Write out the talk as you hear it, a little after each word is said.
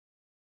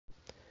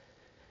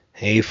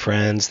Hey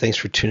friends, thanks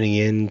for tuning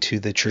in to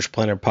the Church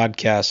Planter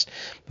Podcast.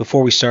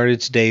 Before we started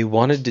today,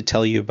 wanted to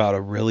tell you about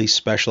a really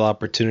special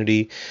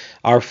opportunity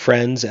our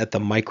friends at the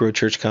Micro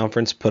Church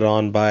Conference put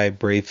on by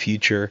Brave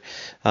Future,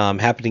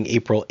 happening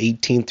April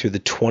 18th through the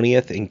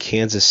 20th in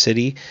Kansas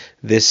City.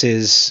 This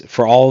is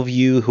for all of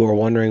you who are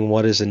wondering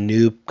what is a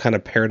new kind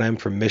of paradigm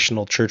for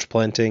missional church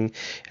planting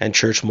and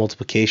church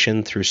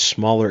multiplication through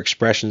smaller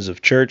expressions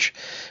of church,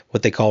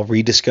 what they call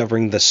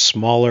rediscovering the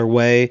smaller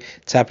way.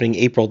 It's happening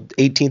April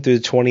 18th through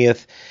the 20th.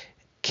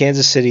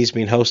 Kansas City is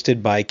being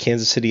hosted by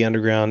Kansas City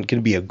Underground. Going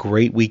to be a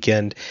great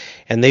weekend.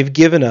 And they've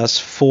given us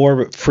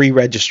 4 free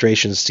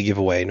registrations to give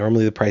away.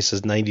 Normally the price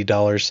is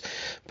 $90,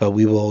 but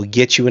we will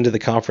get you into the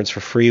conference for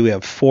free. We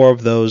have 4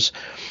 of those.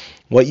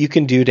 What you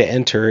can do to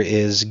enter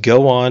is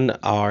go on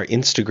our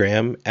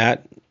Instagram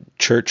at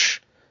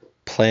Church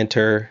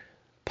Planter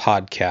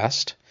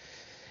Podcast.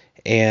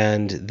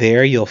 And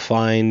there you'll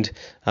find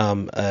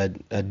a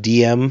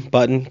DM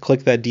button.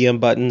 Click that DM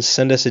button.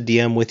 Send us a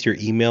DM with your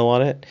email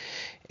on it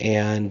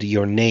and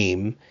your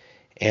name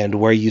and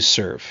where you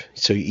serve.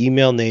 So your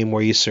email, name,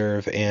 where you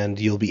serve, and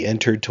you'll be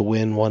entered to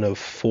win one of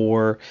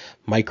 4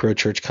 Micro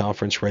Church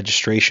Conference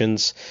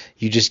registrations.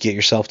 You just get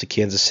yourself to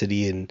Kansas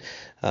City and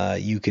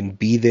you can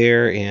be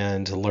there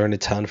and learn a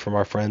ton from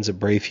our friends at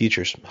Brave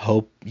Futures.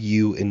 Hope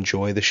you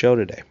enjoy the show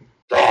today.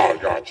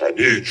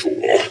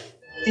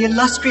 The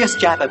illustrious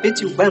Jabba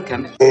bids you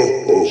welcome.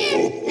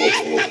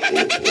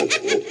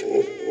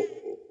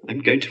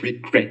 I'm going to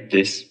regret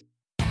this.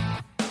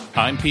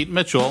 I'm Pete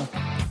Mitchell.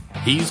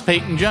 He's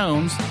Peyton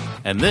Jones.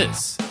 And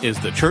this is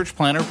the Church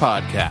Planter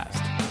Podcast,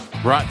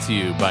 brought to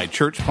you by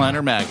Church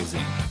Planter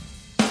Magazine.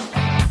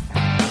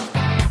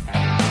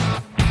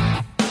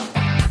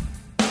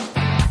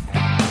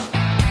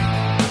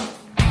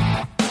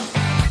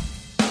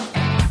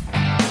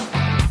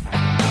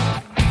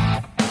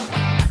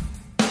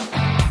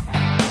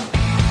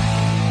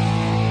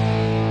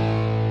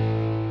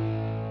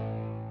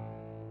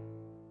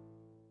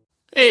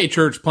 Hey,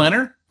 Church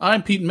Planter.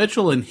 I'm Pete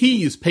Mitchell, and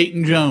he's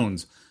Peyton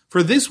Jones.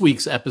 For this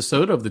week's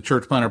episode of the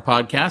Church Planter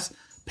Podcast,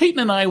 Peyton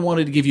and I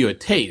wanted to give you a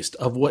taste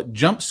of what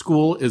Jump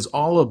School is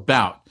all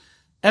about.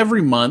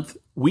 Every month,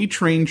 we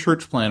train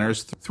church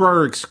planners through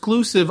our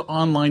exclusive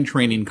online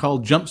training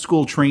called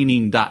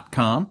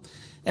jumpschooltraining.com.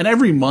 And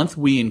every month,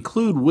 we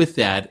include with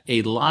that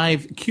a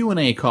live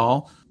Q&A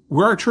call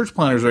where our church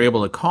planners are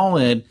able to call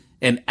in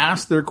and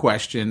ask their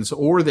questions,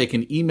 or they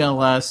can email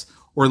us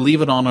or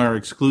leave it on our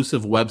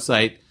exclusive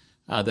website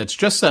that's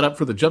just set up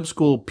for the Jump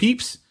School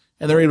peeps,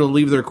 and they're able to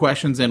leave their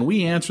questions, and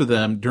we answer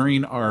them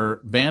during our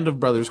Band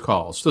of Brothers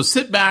calls. So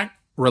sit back,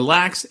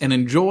 relax, and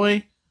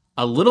enjoy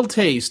a little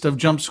taste of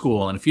Jump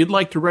School. And if you'd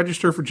like to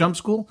register for Jump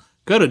School,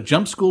 go to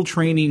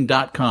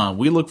jumpschooltraining.com.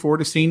 We look forward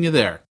to seeing you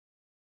there.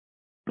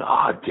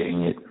 Ah,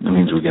 dang it. That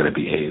means we got to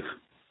behave.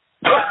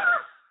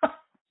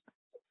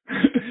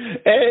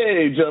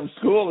 Hey, Jump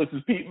School, this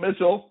is Pete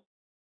Mitchell.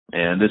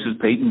 And this is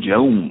Peyton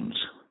Jones.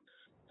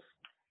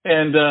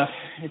 And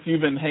if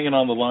you've been hanging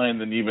on the line,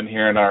 then you've been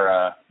hearing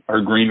our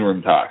green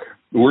room talk.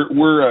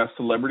 We're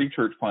celebrity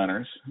church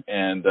planners,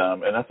 and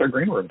that's our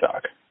green room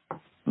talk.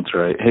 That's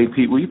right. Hey,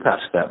 Pete, will you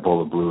pass that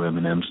bowl of blue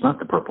M&Ms, not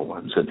the purple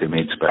ones that they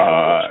made special?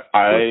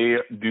 I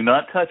do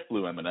not touch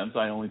blue M&Ms.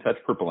 I only touch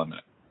purple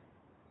M&Ms.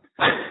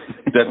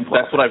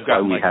 That's what I've got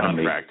in my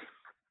contract.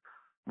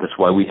 That's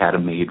why we had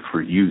them made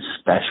for you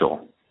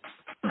special.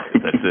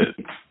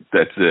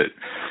 That's it.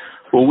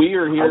 Well, we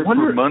are here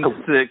for month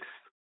 6.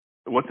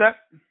 What's that?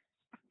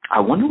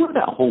 I wonder where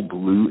that whole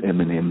blue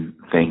M&M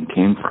thing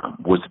came from.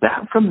 Was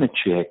that from the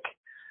chick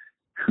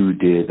who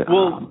did...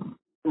 Well,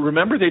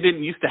 remember they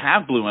didn't used to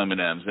have blue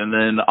M&Ms, and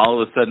then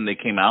all of a sudden they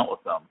came out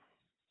with them.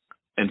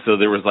 And so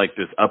there was like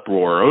this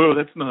uproar, oh,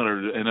 that's not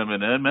an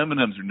M&M.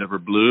 M&Ms are never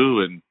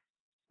blue. And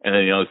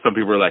then, some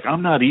people were like,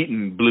 I'm not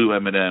eating blue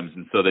M&Ms.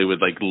 And so they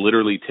would like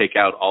literally take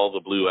out all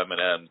the blue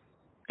M&Ms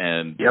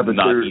and not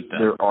eat them.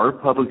 There are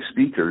public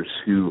speakers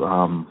who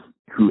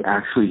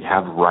actually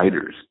have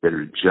writers that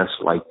are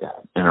just like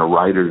that. And a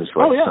writer is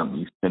something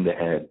you send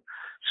ahead.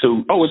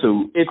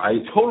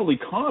 It's totally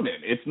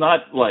common. It's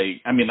not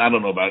like, I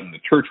don't know about in the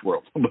church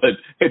world, but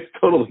it's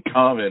totally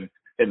common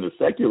in the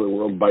secular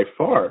world by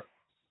far.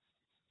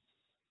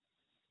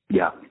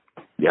 Yeah.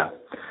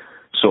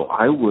 So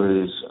I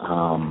was,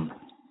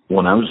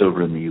 when I was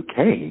over in the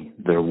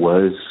UK, there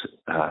was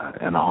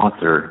an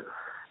author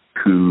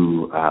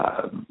who,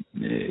 I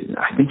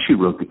think she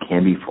wrote the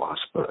Candy Floss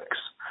books.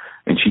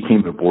 And she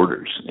came to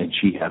Borders, and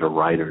she had a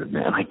writer,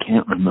 and I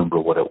can't remember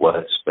what it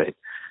was, but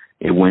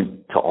it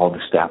went to all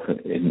the staff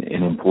and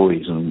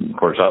employees. And, of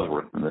course, I was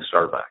working in the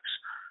Starbucks,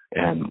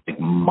 and like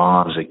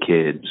moms of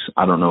kids.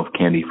 I don't know if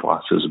Candy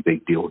Floss is a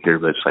big deal here,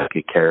 but it's like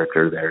a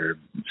character there,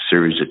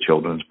 series of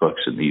children's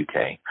books in the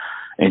UK.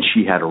 And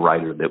she had a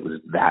writer that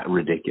was that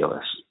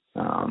ridiculous. It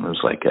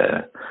was like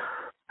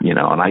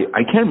and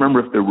I can't remember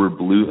if there were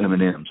blue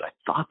M&Ms. I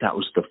thought that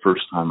was the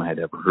first time I had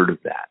ever heard of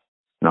that.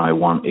 I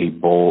want a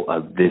bowl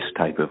of this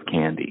type of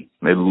candy.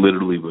 It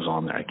literally was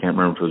on there. I can't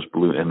remember if it was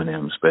blue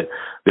M&Ms, but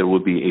there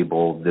would be a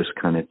bowl of this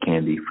kind of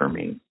candy for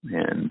me.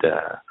 And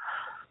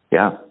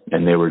yeah,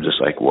 and they were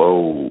just like,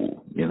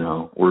 whoa,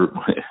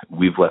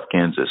 we've left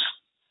Kansas.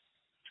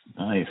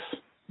 Nice.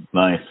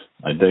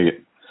 I dig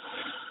it.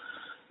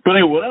 But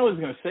anyway, what I was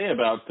going to say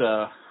about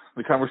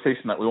the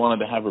conversation that we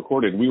wanted to have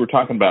recorded, we were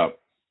talking about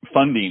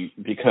funding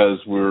because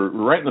we're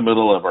right in the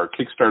middle of our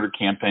Kickstarter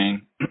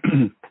campaign.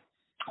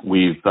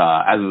 We've,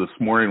 as of this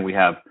morning, we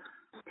have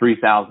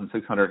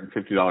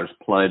 $3,650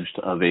 pledged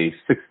of a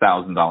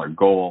 $6,000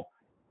 goal.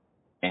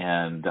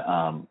 And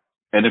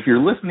if you're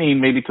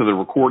listening maybe to the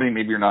recording,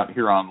 maybe you're not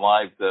here on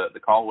live, the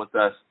call with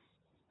us,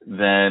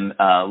 then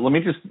let me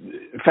just,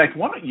 in fact,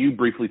 why don't you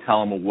briefly tell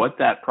them what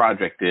that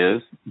project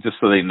is, just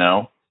so they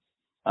know,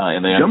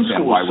 and they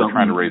understand why we're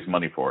trying to raise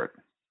money for it.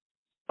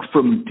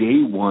 From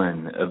day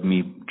one of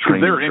me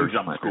training, they're in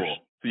jump school,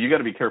 so you got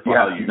to be careful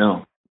how you.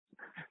 No.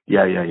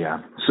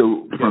 Yeah.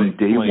 So from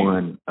day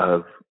one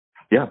of,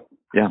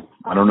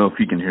 I don't know if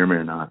you can hear me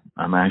or not.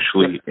 I'm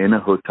actually in a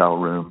hotel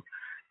room,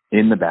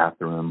 in the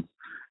bathroom,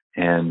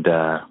 and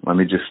let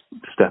me just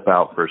step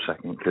out for a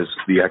second because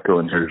the echo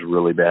in here is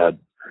really bad.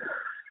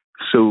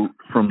 So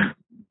from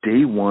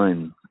day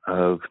one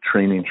of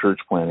training church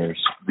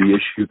planners, the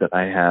issue that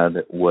I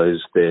had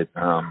was that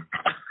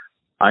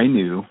I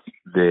knew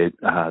that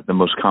the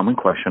most common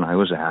question I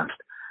was asked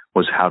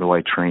was, how do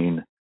I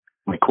train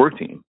my core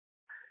team?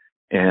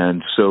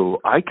 And so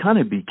I kind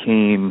of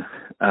became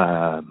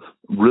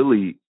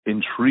really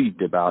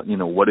intrigued about,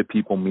 what do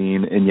people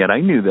mean? And yet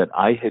I knew that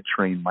I had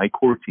trained my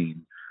core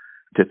team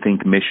to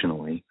think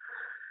missionally.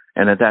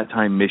 And at that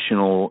time,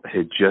 missional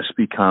had just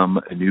become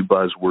a new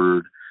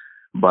buzzword,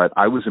 but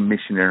I was a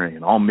missionary,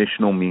 and all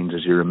missional means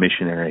is you're a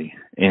missionary.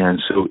 And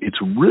so it's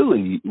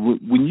really,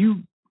 when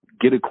you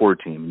get a core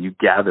team, you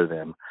gather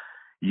them,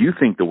 you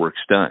think the work's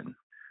done.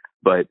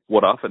 But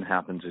what often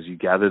happens is you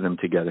gather them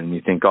together and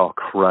you think, oh,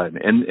 crud.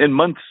 And in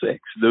month 6,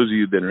 those of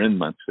you that are in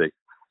month 6,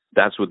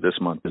 that's what this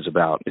month is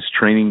about, is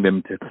training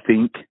them to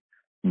think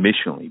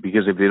missionally.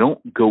 Because if they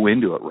don't go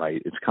into it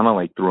right, it's kind of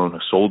like throwing a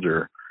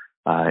soldier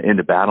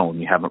into battle and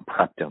you haven't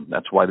prepped them.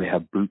 That's why they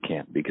have boot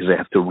camp, because they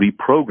have to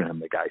reprogram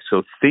the guy.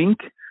 So think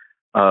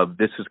of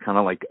this as kind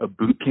of like a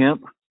boot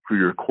camp for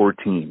your core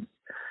team.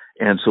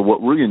 And so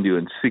what we're going to do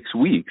in 6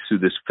 weeks through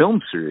this film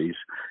series,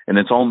 and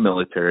it's all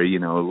military,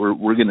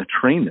 we're going to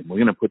train them. We're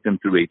going to put them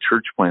through a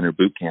church planner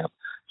boot camp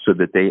so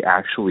that they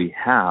actually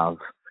have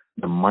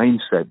the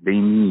mindset they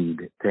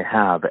need to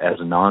have as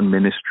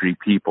non-ministry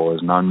people, as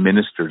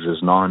non-ministers,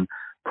 as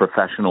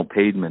non-professional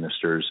paid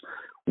ministers.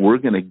 We're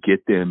going to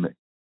get them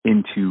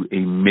into a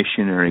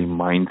missionary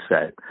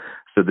mindset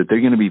so that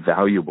they're going to be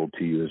valuable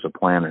to you as a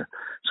planner.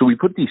 So we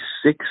put these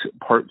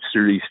 6-part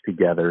series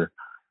together.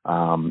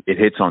 It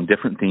hits on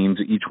different themes.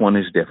 Each one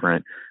is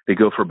different. They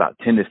go for about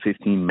 10 to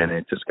 15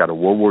 minutes. It's got a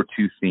World War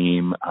II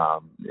theme,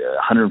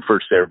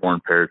 101st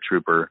Airborne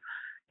Paratrooper,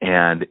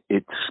 and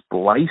it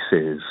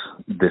splices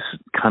this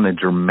kind of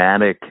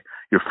dramatic,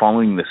 you're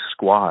following the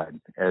squad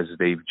as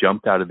they've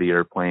jumped out of the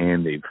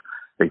airplane,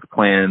 they've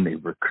planned,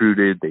 they've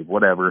recruited, they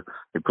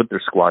put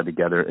their squad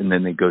together, and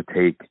then they go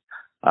take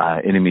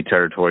enemy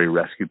territory,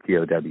 rescue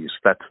POWs.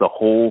 That's the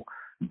whole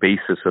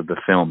basis of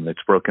the film that's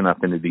broken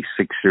up into these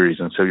 6 series.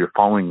 And so you're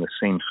following the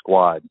same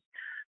squad.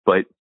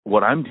 But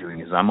what I'm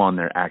doing is I'm on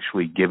there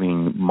actually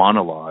giving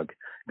monologue,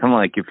 kind of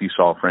like if you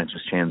saw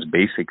Francis Chan's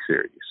Basic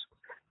series.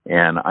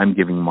 And I'm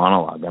giving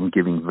monologue. I'm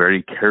giving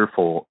very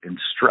careful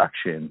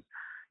instruction,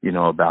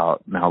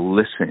 about, now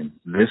listen,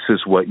 this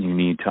is what you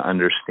need to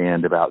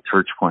understand about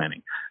church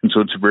planning. And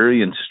so it's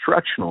very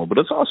instructional, but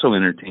it's also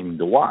entertaining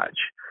to watch.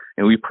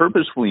 And we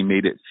purposefully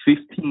made it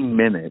 15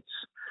 minutes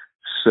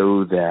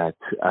so that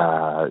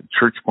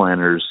church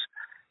planners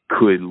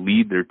could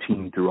lead their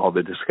team through all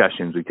the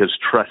discussions, because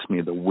trust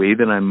me, the way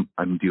that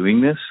I'm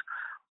doing this,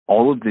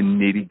 all of the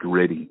nitty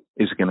gritty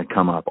is going to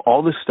come up.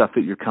 All the stuff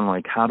that you're kind of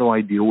like, how do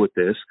I deal with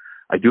this?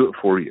 I do it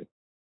for you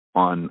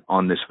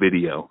on this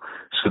video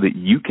so that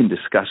you can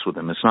discuss with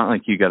them. It's not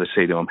like you got to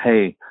say to them,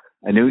 hey,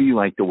 I know you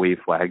like to wave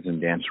flags and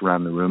dance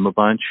around the room a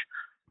bunch.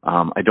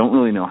 I don't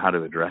really know how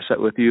to address that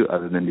with you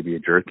other than to be a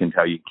jerk and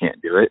tell you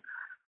can't do it.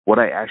 What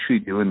I actually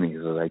do in these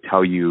is I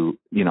tell you,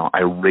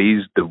 I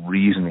raise the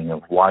reasoning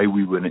of why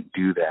we wouldn't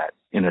do that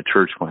in a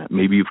church plant.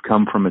 Maybe you've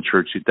come from a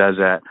church that does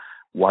that,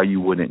 why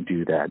you wouldn't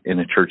do that in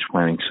a church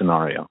planning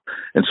scenario.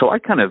 And so I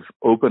kind of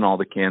open all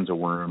the cans of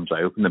worms.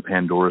 I open the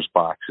Pandora's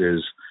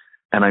boxes,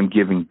 and I'm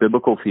giving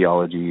biblical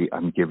theology.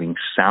 I'm giving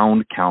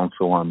sound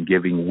counsel. I'm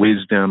giving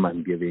wisdom.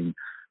 I'm giving,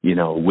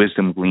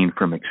 wisdom gleaned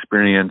from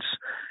experience.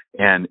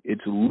 And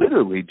it's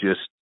literally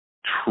just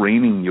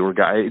training your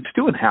guy. It's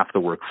doing half the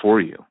work for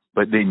you,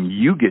 but then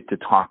you get to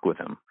talk with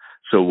him.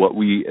 So what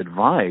we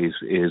advise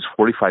is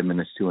 45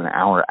 minutes to an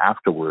hour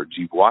afterwards,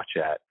 you watch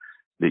that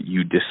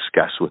you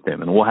discuss with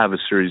them. And we'll have a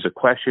series of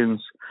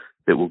questions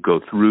that will go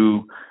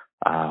through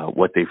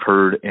what they've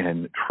heard.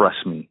 And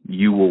trust me,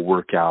 you will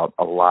work out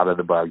a lot of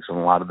the bugs and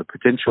a lot of the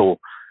potential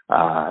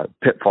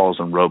pitfalls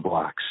and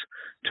roadblocks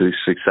to a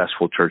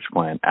successful church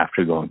plan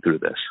after going through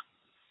this.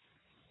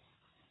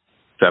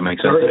 Does that make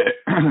sense?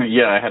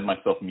 Yeah, I had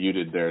myself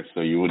muted there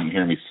so you wouldn't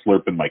hear me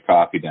slurping my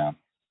coffee down.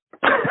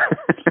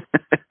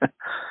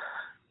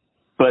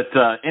 But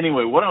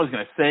anyway, what I was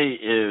going to say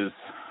is,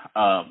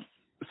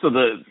 so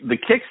the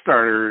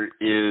Kickstarter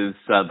is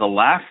the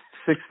last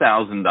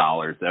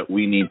 $6,000 that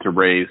we need to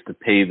raise to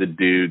pay the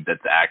dude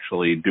that's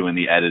actually doing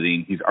the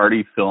editing. He's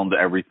already filmed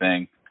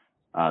everything.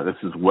 This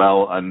is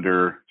well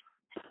under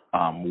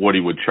what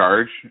he would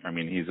charge. I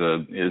mean,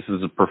 this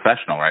is a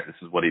professional, right? This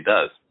is what he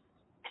does.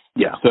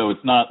 Yeah. So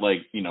it's not like,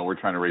 we're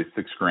trying to raise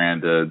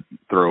 $6,000 to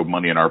throw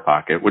money in our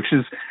pocket, which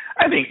is,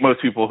 I think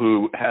most people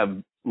who have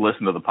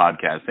listened to the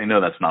podcast, they know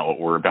that's not what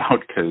we're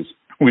about, because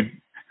we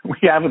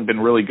haven't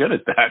been really good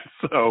at that.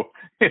 So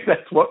if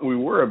that's what we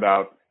were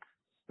about,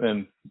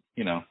 then,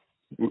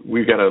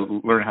 we've got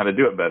to learn how to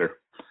do it better.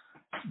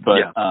 But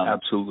yeah,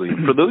 absolutely.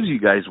 For those of you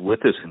guys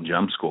with us in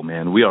Jump School,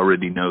 man, we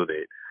already know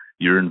that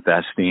you're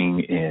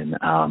investing in,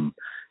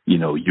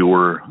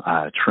 your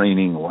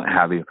training, what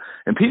have you.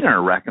 And Pete and I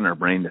are racking our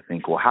brain to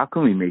think, well, how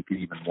can we make it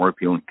even more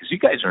appealing? Because you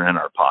guys are in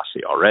our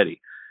posse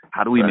already.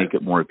 How do we make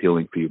it more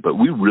appealing for you? But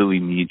we really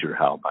need your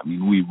help. I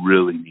mean, we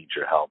really need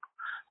your help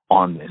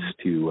on this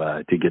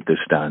to get this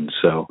done.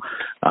 So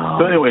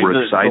anyway,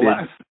 we're excited.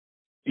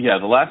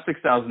 The last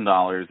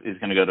 $6,000 is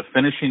going to go to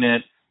finishing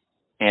it.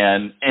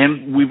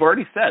 And we've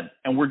already said,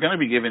 and we're going to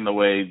be giving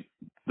away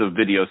the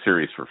video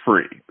series for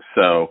free.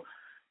 So,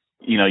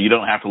 you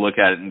don't have to look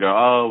at it and go,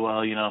 oh,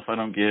 well, if I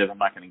don't give, I'm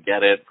not going to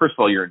get it. First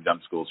of all, you're in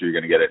Jump School, so you're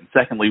going to get it. And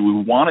secondly, we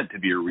want it to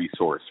be a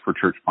resource for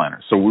church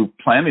planners. So we're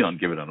planning on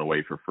giving it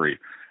away for free.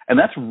 And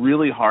that's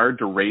really hard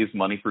to raise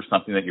money for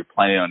something that you're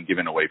planning on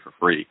giving away for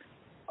free,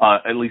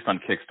 at least on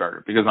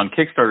Kickstarter. Because on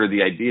Kickstarter,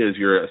 the idea is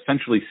you're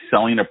essentially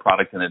selling a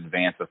product in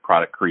advance of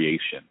product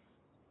creation.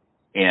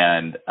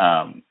 And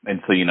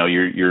so,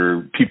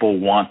 your people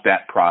want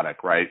that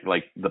product, right?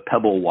 Like the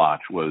Pebble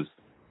Watch was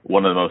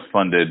one of the most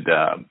funded,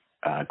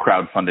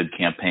 crowd-funded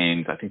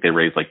campaigns. I think they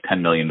raised like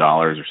 $10 million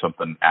or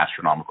something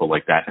astronomical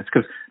like that. It's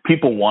because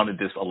people wanted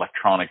this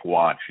electronic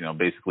watch,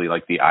 basically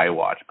like the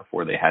iWatch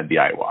before they had the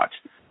iWatch.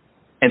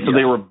 And so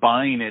they were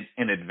buying it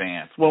in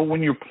advance. Well,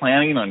 when you're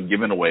planning on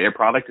giving away a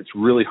product, it's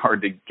really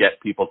hard to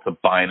get people to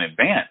buy in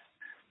advance.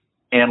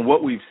 And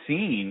what we've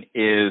seen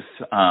is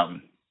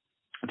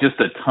just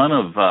a ton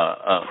of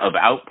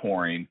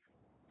outpouring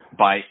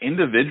by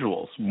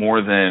individuals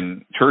more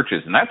than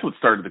churches. And that's what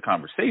started the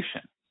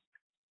conversation.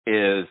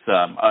 Is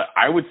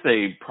I would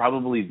say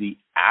probably the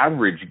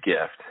average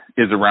gift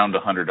is around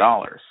 $100,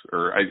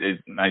 or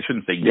I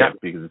shouldn't say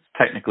gift because it's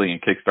technically in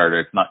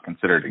Kickstarter, it's not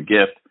considered a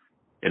gift.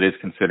 It is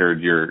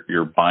considered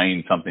you're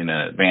buying something in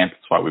advance.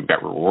 That's why we've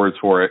got rewards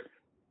for it.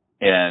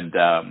 And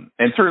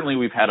certainly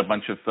we've had a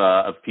bunch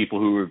of people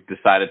who have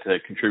decided to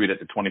contribute at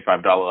the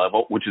 $25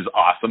 level, which is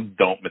awesome.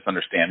 Don't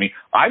misunderstand me.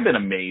 I've been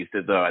amazed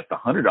at the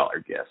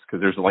 $100 gifts,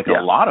 because there's a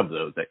lot of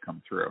those that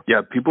come through.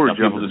 Yeah, people are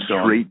jumping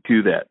straight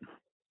to that.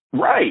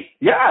 Right.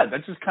 Yeah,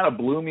 that just kind of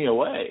blew me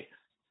away.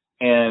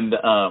 And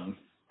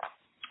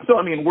so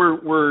I mean,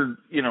 we're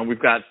we've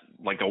got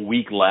like a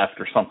week left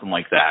or something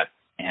like that,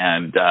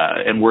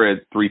 and we're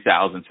at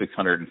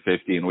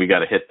 3,650, and we got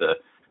to hit the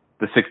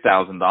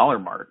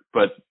 $6,000 mark.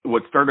 But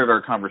what started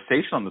our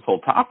conversation on this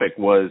whole topic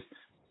was,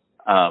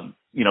 Peyton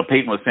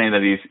was saying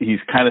that he's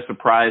kind of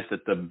surprised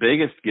that the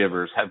biggest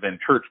givers have been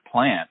church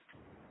plants,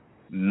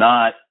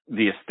 not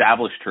the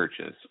established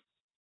churches.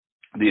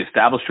 The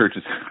established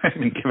churches have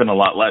been given a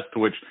lot less, to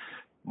which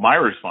my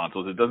response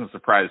was, it doesn't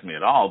surprise me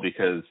at all,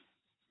 because,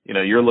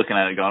 you're looking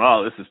at it going,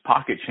 oh, this is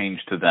pocket change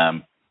to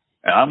them.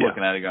 And I'm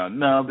looking at it going,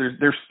 no,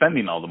 they're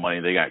spending all the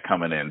money they got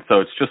coming in. So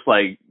it's just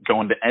like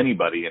going to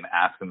anybody and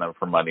asking them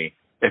for money.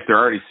 If they're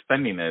already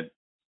spending it,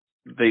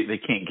 they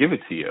can't give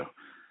it to you.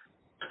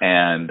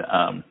 And,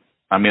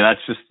 I mean,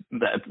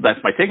 that's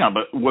my take on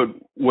it. But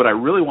what I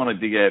really wanted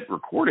to get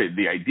recorded,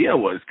 the idea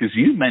was, because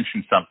you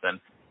mentioned something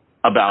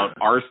about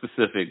our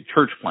specific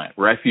church plant,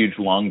 Refuge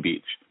Long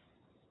Beach,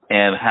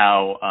 and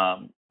how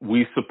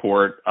we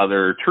support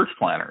other church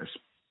planners.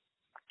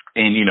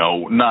 And,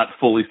 not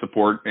fully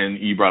support, and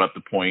you brought up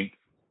the point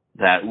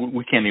that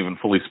we can't even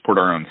fully support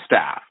our own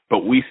staff,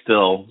 but we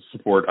still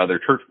support other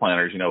church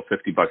planners,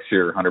 $50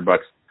 here, $100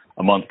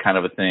 a month kind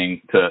of a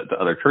thing to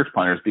other church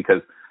planners,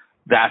 because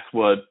that's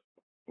what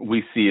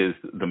we see as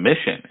the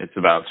mission. It's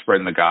about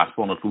spreading the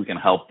gospel. And if we can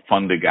help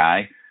fund a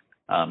guy,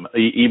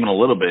 even a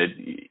little bit,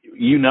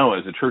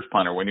 as a church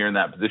planner, when you're in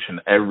that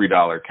position, every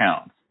dollar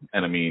counts.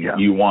 And I mean,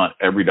 you want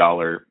every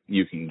dollar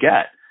you can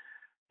get.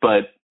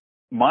 But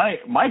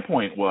my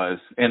point was,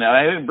 and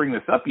I didn't bring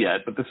this up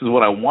yet, but this is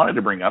what I wanted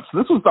to bring up. So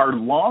this was our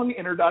long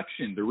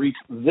introduction to reach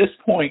this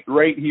point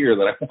right here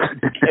that I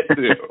wanted to get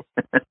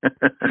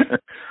to,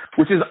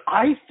 which is,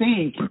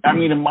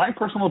 in my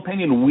personal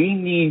opinion, we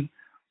need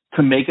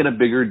to make it a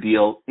bigger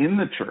deal in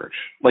the church.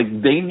 Like,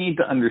 they need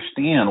to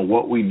understand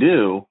what we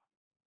do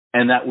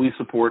and that we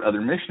support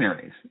other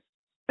missionaries.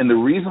 And the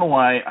reason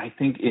why I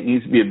think it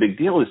needs to be a big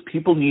deal is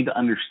people need to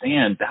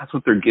understand that's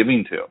what they're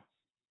giving to.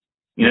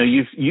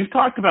 You've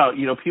talked about,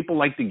 people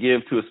like to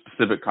give to a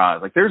specific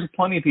cause. Like, there's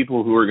plenty of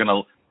people who are going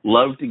to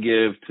love to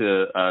give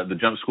to the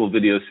Jump School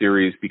video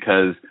series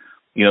because,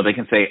 they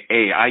can say,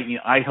 hey,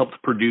 I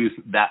helped produce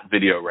that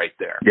video right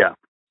there. Yeah.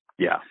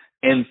 Yeah.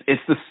 And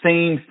it's the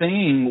same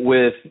thing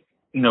with,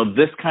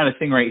 this kind of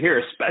thing right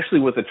here, especially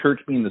with a church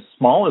being as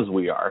small as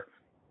we are.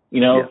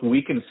 If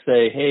we can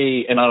say,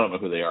 hey, and I don't know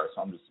who they are,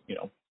 so I'm just,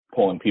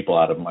 pulling people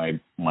out of my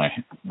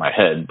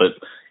head, but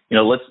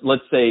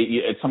let's say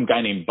it's some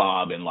guy named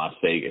Bob in Las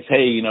Vegas.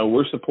 Hey,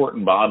 we're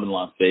supporting Bob in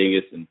Las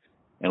Vegas,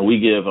 and we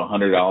give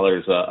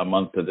 $100 a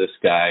month to this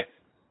guy,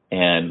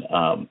 and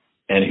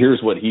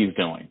here's what he's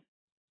doing.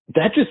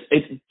 That just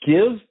it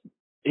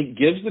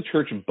gives the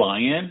church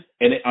buy-in,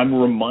 and I'm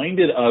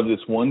reminded of this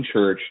one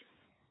church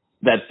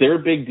that their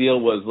big deal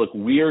was, look,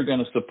 we are going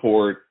to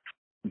support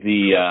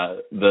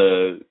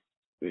the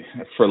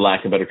for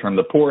lack of a better term,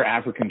 the poor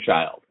African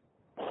child.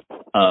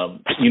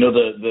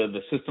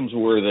 The systems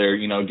were there,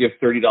 give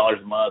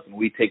 $30 a month, and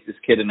we take this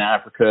kid in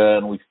Africa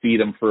and we feed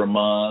him for a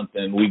month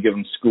and we give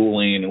him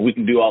schooling, and we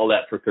can do all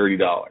that for $30.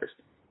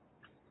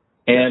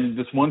 And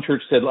this one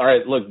church said, all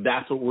right, look,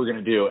 that's what we're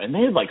going to do. And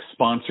they had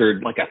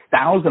sponsored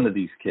 1,000 of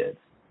these kids.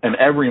 And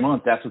every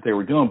month that's what they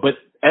were doing. But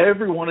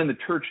everyone in the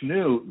church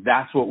knew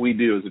that's what we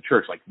do as a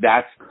church.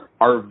 That's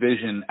our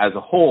vision as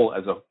a whole,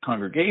 as a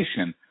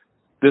congregation.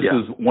 This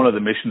is one of the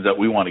missions that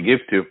we want to give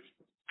to.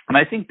 And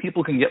I think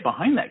people can get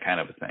behind that kind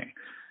of a thing.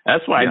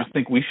 That's why I just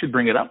think we should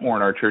bring it up more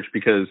in our church,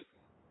 because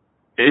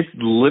it's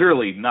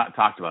literally not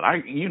talked about.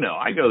 I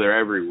go there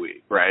every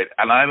week, right?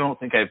 And I don't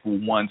think I've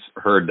once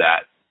heard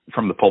that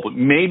from the pulpit.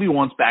 Maybe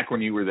once back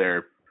when you were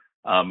there,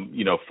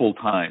 full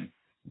time.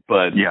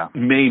 But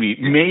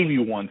maybe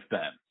once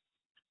then.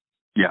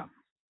 Yeah.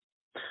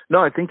 No,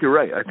 I think you're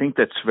right. I think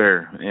that's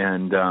fair.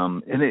 And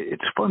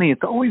it's funny.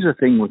 It's always a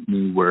thing with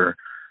me where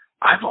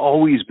I've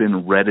always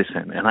been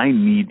reticent, and I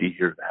need to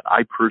hear that.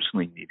 I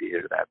personally need to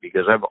hear that,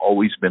 because I've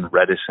always been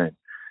reticent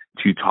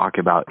to talk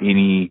about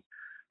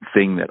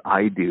anything that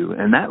I do.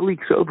 And that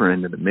leaks over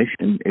into the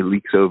mission. It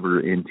leaks over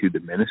into the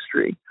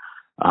ministry,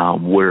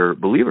 where,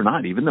 believe it or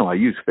not, even though I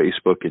use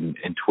Facebook and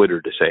Twitter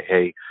to say,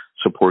 hey,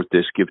 support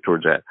this, give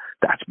towards that,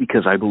 that's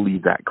because I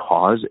believe that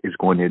cause is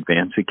going to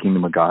advance the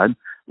kingdom of God.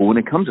 But when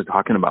it comes to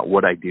talking about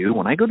what I do,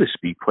 when I go to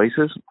speak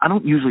places, I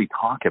don't usually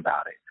talk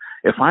about it.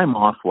 If I'm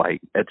off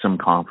at some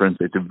conference,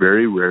 it's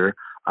very rare.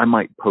 I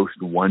might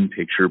post one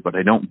picture, but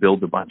I don't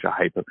build a bunch of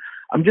hype.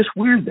 I'm just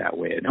weird that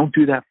way. I don't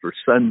do that for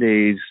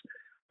Sundays.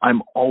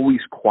 I'm always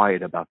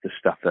quiet about the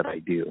stuff that I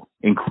do,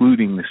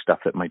 including the stuff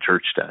that my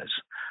church does.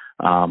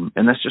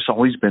 And that's just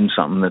always been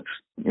something that's,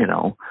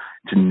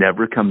 to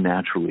never come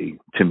naturally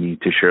to me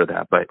to share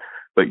that.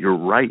 But you're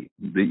right.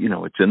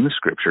 It's in the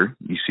scripture.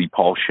 You see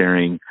Paul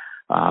sharing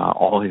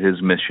all of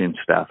his mission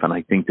stuff. And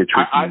I think the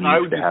church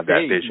needs to have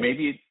that vision.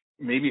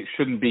 Maybe it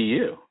shouldn't be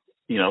you.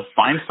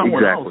 Find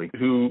someone else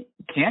who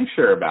can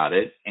share about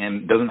it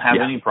and doesn't have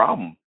any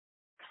problem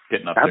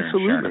getting up there and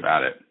sharing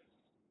about it.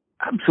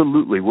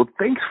 Absolutely. Well,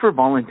 thanks for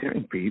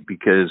volunteering, Pete,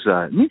 because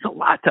it means a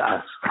lot to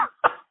us.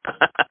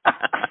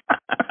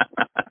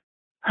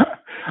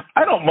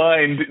 I don't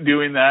mind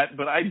doing that,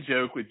 but I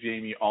joke with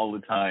Jamie all the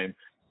time.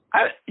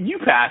 You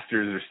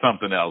pastors are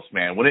something else,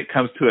 man. When it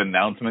comes to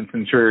announcements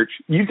in church,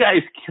 you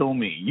guys kill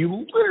me.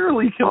 You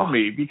literally kill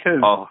me,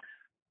 because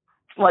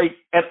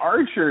at our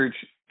church,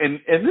 and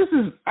this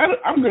is,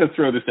 I'm going to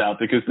throw this out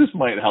because this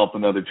might help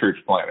another church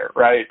planner,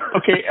 right?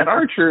 Okay, at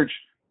our church,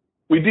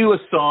 we do a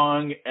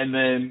song, and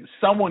then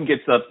someone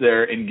gets up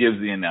there and gives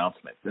the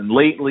announcements. And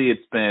lately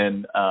it's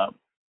been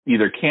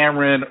either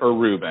Cameron or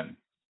Ruben.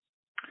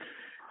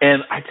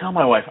 And I tell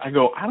my wife, I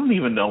go, I don't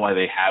even know why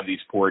they have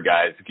these poor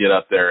guys get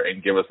up there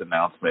and give us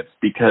announcements,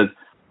 because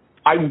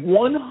I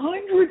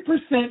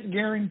 100%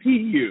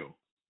 guarantee you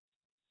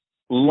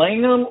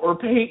Langham or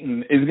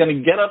Peyton is going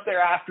to get up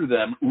there after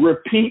them,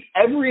 repeat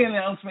every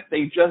announcement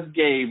they just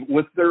gave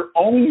with their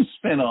own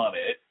spin on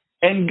it,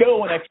 and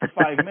go an extra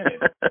 5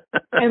 minutes.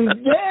 And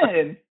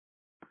then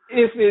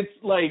if it's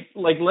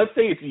let's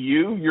say it's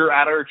you're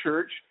at our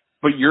church,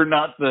 but you're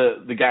not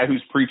the guy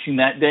who's preaching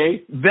that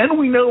day, then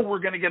we know we're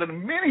going to get a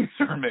mini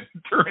sermon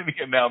during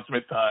the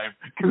announcement time.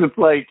 Because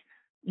it's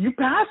you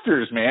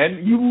pastors,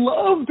 man, you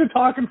love to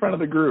talk in front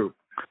of the group.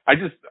 I'm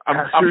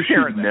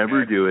sharing that,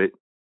 never do it.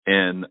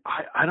 And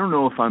I don't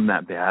know if I'm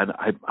that bad.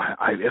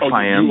 If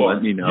I am,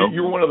 let me know.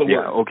 You're one of the worst.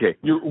 Yeah, okay.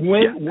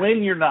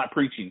 When you're not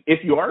preaching. If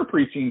you are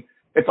preaching,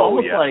 it's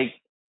almost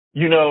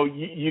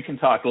you can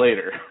talk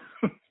later.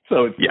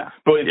 So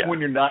when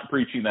you're not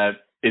preaching that,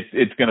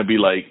 it's going to be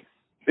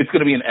it's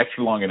going to be an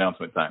extra long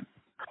announcement time.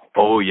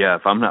 Oh yeah,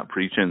 if I'm not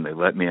preaching, they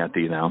let me at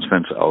the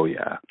announcements. Oh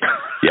yeah,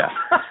 yeah.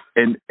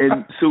 And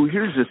so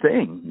here's the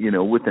thing,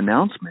 with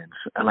announcements,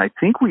 and I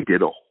think we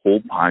did a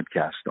whole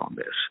podcast on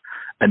this.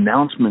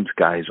 Announcements,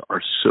 guys,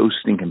 are so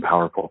stinking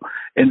powerful.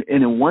 And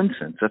in one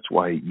sense, that's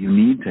why you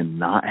need to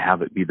not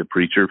have it be the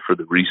preacher for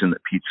the reason that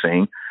Pete's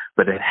saying,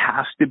 but it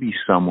has to be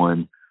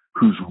someone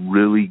who's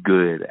really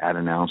good at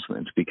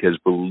announcements, because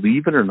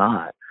believe it or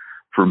not,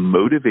 for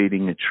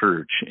motivating a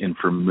church and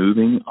for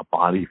moving a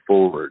body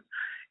forward,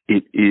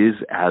 it is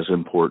as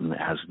important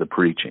as the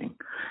preaching.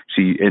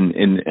 See, and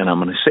I'm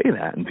going to say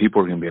that, and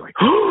people are going to be like,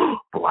 oh,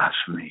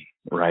 blasphemy,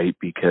 right?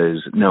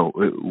 Because no,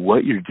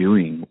 what you're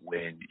doing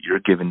when you're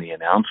giving the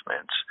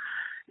announcements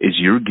is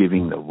you're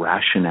giving the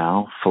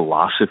rationale,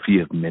 philosophy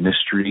of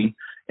ministry,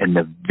 and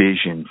the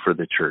vision for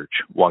the church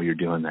while you're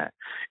doing that.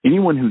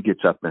 Anyone who gets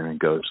up there and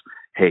goes,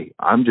 hey,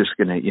 I'm just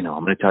going to,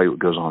 I'm going to tell you what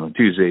goes on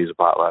Tuesdays, a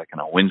potluck, and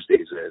on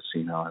Wednesdays this,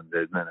 and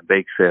then a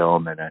bake sale,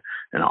 and then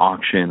an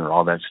auction, or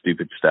all that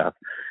stupid stuff.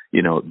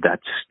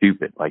 That's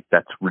stupid. Like,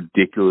 that's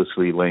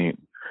ridiculously lame.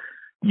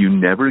 You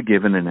never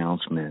give an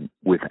announcement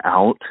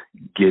without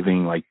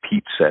giving, like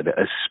Pete said,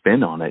 a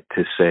spin on it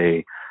to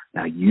say,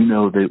 now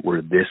that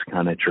we're this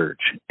kind of church,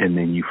 and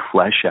then you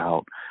flesh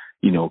out,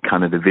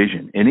 kind of the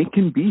vision. And it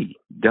can be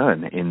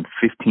done in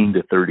 15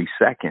 to 30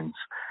 seconds,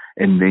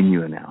 and then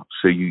you announce.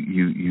 So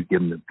you give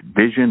them the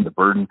vision, the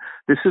burden.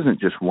 This isn't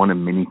just one of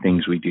many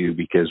things we do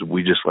because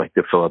we just like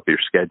to fill up your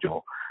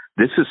schedule.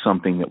 This is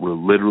something that we're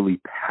literally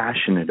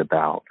passionate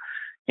about,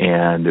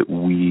 and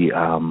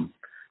we're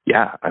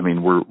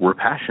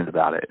passionate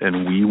about it,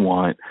 and we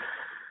want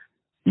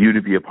you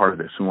to be a part of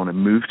this. We want to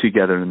move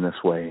together in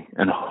this way,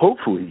 and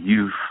hopefully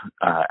you've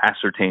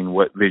ascertained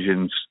what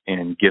visions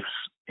and gifts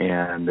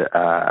and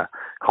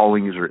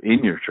callings are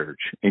in your church,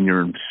 and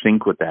you're in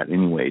sync with that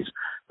anyways.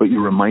 But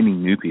you're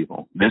reminding new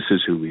people, this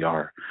is who we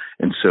are.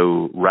 And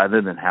so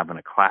rather than having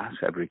a class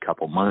every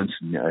couple months,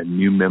 a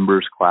new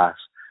members class,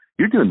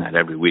 you're doing that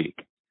every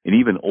week. And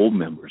even old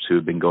members who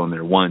have been going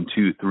there 1,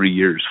 2, 3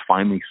 years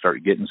finally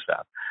start getting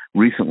stuff.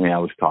 Recently, I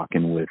was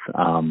talking with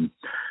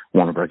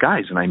one of our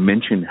guys, and I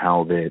mentioned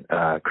how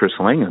that Chris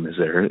Langham is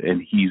there,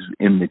 and he's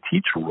in the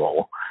teacher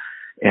role.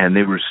 And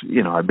they were,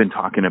 I've been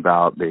talking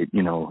about that,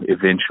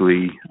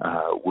 eventually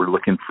we're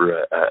looking for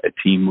a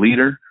team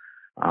leader.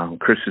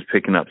 Chris is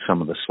picking up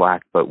some of the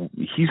slack, but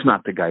he's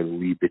not the guy to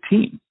lead the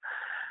team.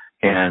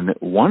 And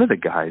one of the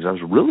guys, I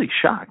was really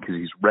shocked because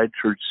he's Red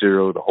Church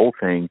Zero, the whole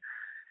thing.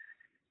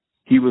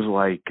 He was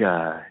like,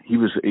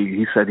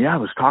 he said, yeah, I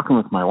was talking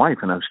with my wife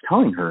and I was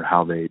telling her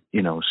how they,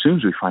 as soon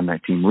as we find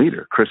that team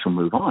leader, Chris will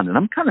move on. And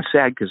I'm kind of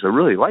sad because I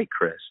really like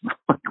Chris. And I'm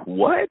like,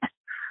 what?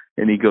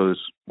 And he goes,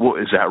 well,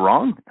 is that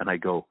wrong? And I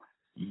go,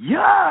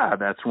 yeah,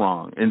 that's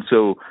wrong. And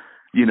so,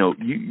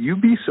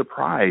 you'd be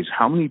surprised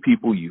how many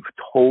people you've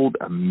told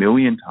a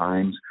million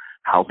times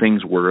how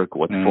things work,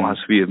 what the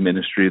philosophy of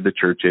ministry of the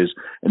church is,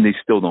 and they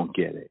still don't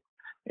get it.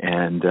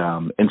 And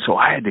so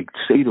I had to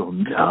say to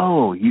him,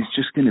 no, he's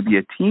just going to be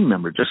a team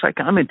member, just like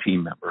I'm a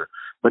team member,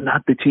 but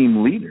not the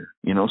team leader.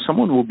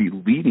 Someone will be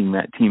leading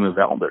that team of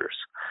elders.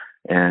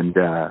 And,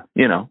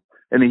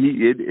 and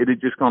it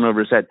had just gone over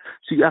his head.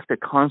 So you have to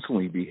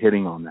constantly be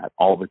hitting on that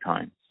all the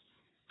time.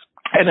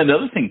 And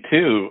another thing,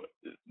 too,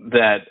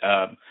 that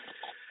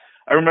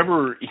I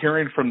remember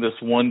hearing from this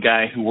one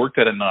guy who worked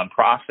at a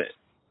nonprofit,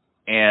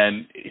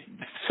 and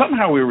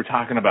somehow we were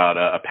talking about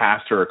a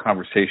pastor, or a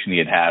conversation he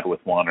had with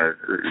one, or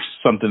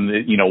something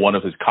that, one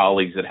of his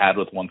colleagues had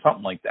with one,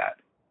 something like that.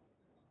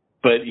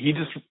 But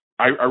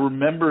I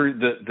remember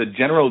the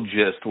general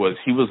gist was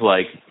he was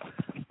like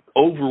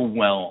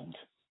overwhelmed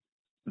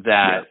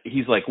that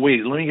he's like,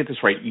 wait, let me get this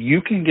right.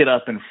 You can get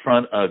up in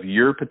front of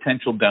your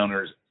potential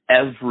donors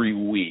every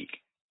week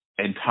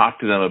and talk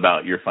to them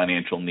about your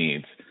financial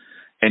needs,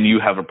 and you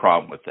have a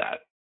problem with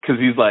that. Because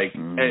he's like,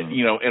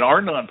 in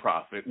our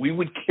nonprofit, we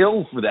would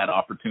kill for that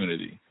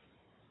opportunity.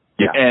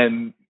 Yeah.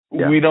 And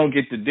we don't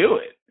get to do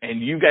it.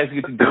 And you guys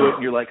get to do it,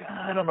 and you're like,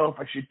 I don't know if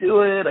I should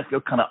do it. I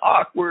feel kind of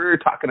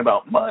awkward talking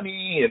about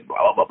money and blah,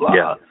 blah, blah, blah.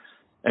 Yeah.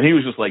 And he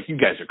was just like, you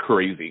guys are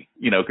crazy,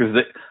 because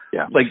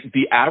like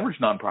the average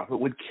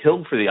nonprofit would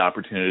kill for the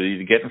opportunity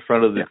to get in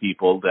front of the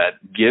people that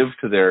give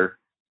to their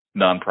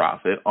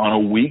nonprofit on a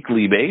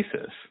weekly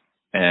basis.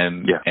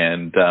 And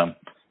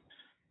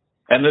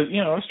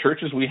as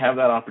churches, we have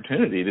that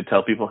opportunity to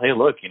tell people, hey,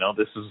 look,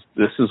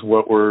 this is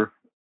what we're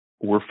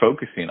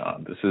focusing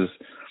on. This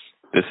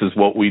is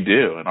what we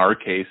do. In our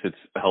case, it's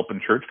helping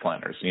church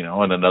planners. In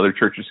another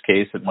church's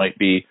case, it might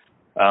be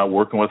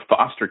working with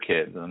foster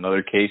kids. In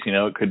another case,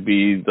 it could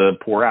be the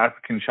Poor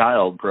African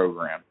Child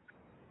program.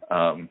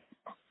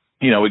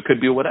 It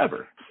could be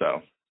whatever.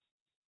 So,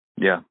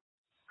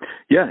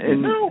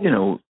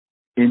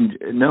 and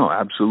no,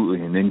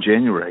 absolutely. And in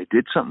January, I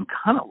did something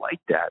kind of like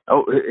that.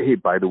 Oh, hey,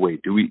 by the way,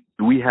 do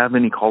we have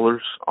any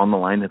callers on the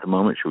line at the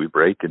moment? Should we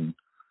break and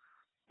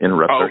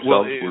interrupt ourselves?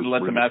 Well,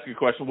 let them ask you a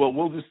question. Well,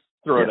 we'll just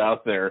throw it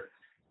out there.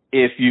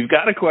 If you've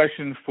got a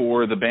question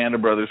for the Band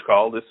of Brothers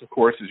call, this, of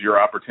course, is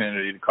your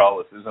opportunity to call.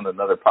 This isn't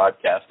another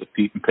podcast with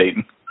Pete and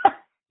Peyton.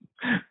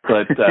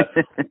 But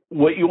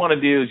what you want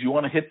to do is you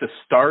want to hit the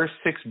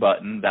 *6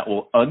 button. That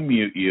will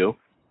unmute you.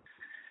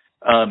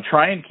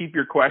 Try and keep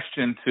your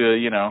question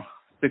to,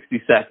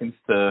 60 seconds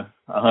to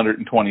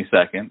 120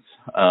 seconds.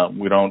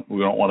 We don't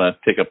want to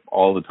take up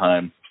all the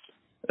time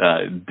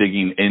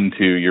digging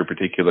into your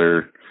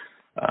particular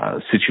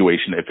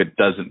situation if it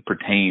doesn't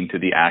pertain to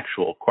the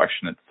actual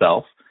question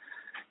itself.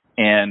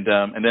 And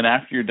then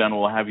after you're done,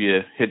 we'll have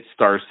you hit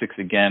 *6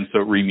 again so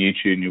it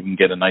remutes you and you can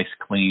get a nice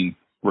clean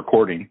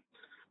recording.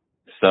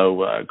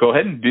 So go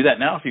ahead and do that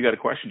now if you got a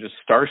question. Just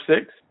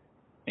 *6,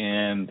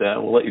 and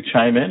we'll let you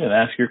chime in and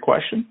ask your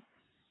question.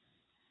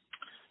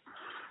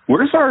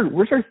 Where's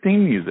our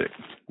theme music?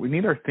 We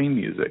need our theme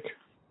music.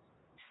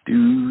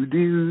 Do,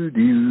 do,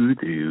 do,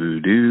 do,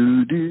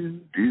 do, do,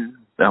 do.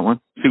 That one?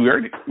 See, we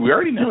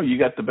already know you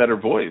got the better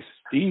voice.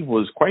 Steve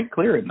was quite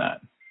clear in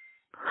that.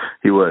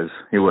 He was.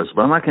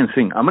 But I'm not going to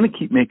sing. I'm going to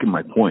keep making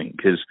my point,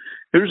 because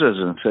here's what I was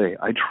going to say.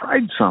 I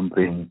tried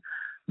something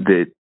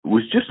that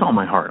was just on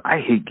my heart. I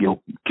hate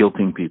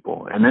guilting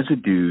people. And as a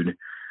dude,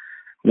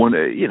 one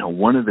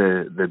of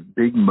the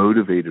big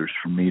motivators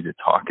for me to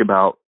talk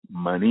about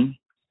money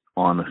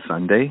on a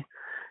Sunday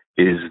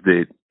is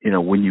that,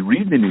 when you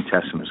read the New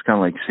Testament, it's kind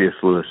of like C.S.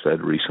 Lewis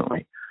said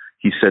recently.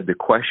 He said, the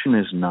question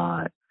is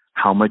not,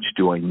 how much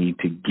do I need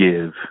to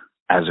give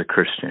as a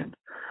Christian?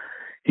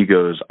 He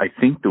goes, I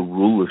think the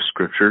rule of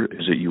Scripture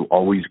is that you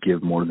always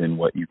give more than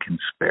what you can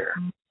spare.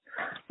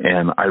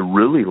 And I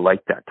really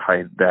like that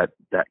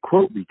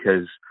quote,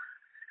 because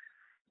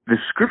the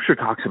Scripture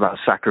talks about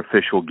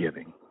sacrificial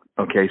giving.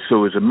 Okay,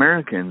 so as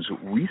Americans,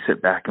 we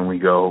sit back and we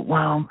go,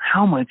 well,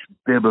 how much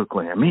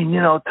biblically? I mean,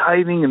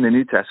 tithing in the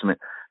New Testament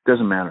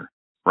doesn't matter,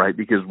 right?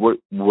 Because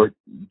what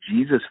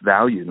Jesus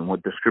valued and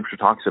what the Scripture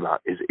talks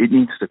about is it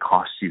needs to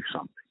cost you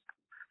something.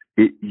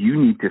 You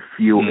need to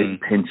feel a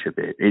pinch of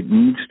it. It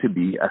needs to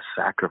be a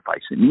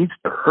sacrifice. It needs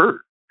to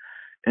hurt.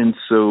 And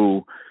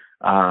so,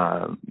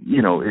 in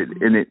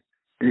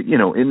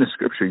the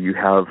Scripture, you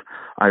have,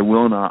 I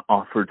will not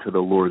offer to the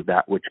Lord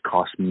that which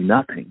cost me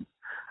nothing.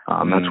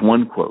 That's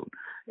one quote.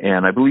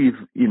 And I believe,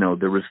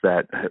 there was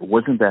that,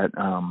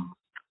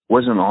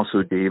 wasn't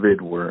also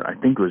David, where I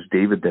think it was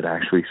David that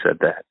actually said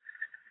that,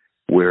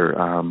 where,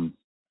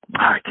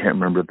 I can't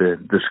remember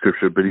the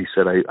Scripture, but he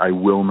said, I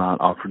will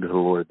not offer to the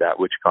Lord that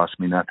which cost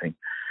me nothing.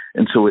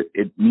 And so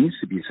it needs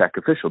to be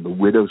sacrificial, the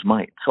widow's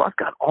mite. So I've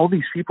got all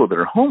these people that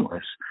are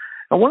homeless.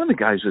 And one of the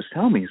guys was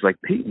telling me, he's like,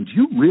 Peyton, do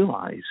you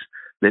realize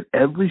that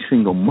every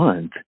single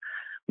month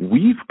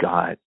we've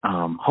got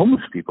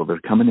homeless people that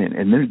are coming in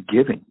and they're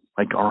giving,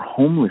 like our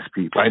homeless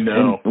people. I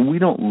know. And we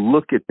don't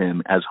look at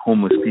them as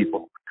homeless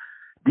people.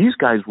 These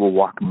guys will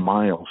walk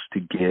miles to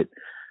get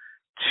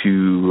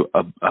to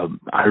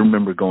I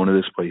remember going to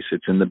this place.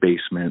 It's in the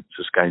basement. It's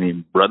this guy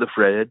named Brother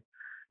Fred,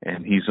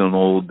 and he's an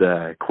old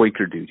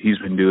Quaker dude. He's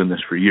been doing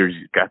this for years.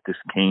 He's got this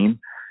cane,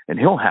 and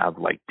he'll have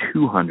like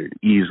 200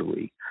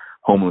 easily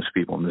homeless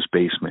people in this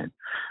basement.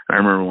 And I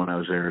remember when I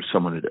was there,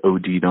 someone had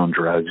OD'd on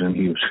drugs, and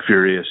he was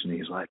furious, and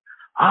he's like,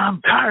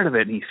 I'm tired of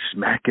it. And he's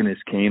smacking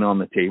his cane on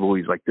the table.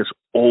 He's like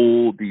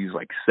he's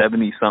like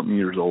 70-something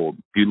years old.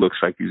 Dude looks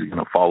like he's going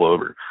to fall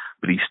over,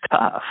 but he's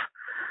tough.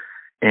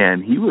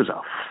 And he was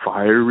a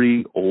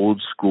fiery,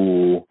 old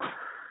school,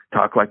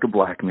 talk like a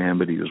black man,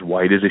 but he was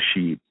white as a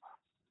sheep,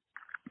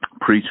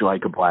 preach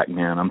like a black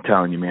man. I'm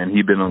telling you, man,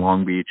 he'd been in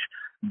Long Beach.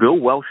 Bill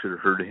Welsh had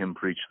heard him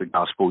preach the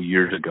gospel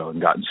years ago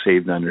and gotten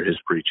saved under his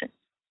preaching,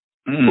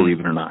 believe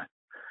it or not.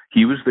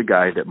 He was the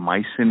guy that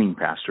my sending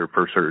pastor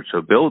first heard.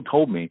 So Bill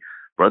told me,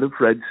 Brother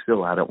Fred's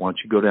still at it. Why don't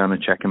you go down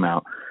and check him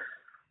out?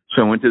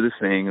 So I went to this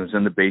thing. It was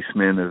in the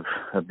basement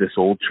of this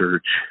old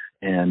church.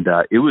 And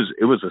it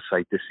was a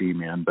sight to see,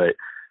 man. But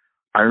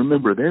I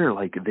remember there,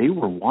 like, they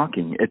were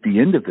walking. At the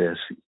end of this,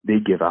 they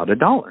give out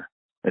 $1.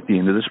 At the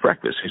end of this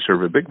breakfast, they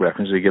serve a big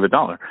breakfast, they give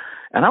 $1.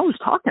 And I was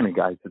talking to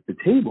guys at the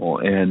table,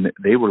 and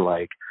they were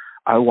like,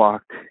 I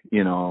walked,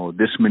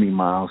 this many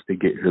miles to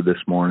get here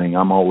this morning.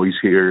 I'm always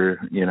here,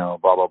 blah,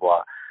 blah,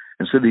 blah.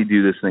 And so they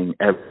do this thing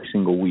every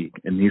single week.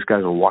 And these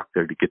guys will walk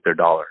there to get their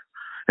 $1.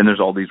 And there's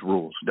all these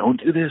rules.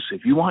 Don't do this.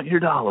 If you want your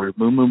 $1,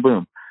 boom, boom,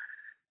 boom.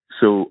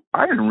 So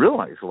I didn't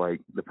realize,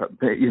 like, the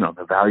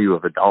value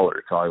of $1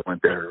 until I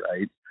went there,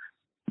 right?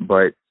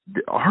 But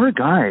our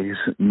guys,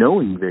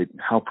 knowing that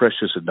how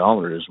precious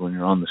 $1 is when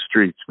you're on the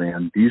streets,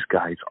 man, these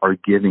guys are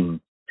giving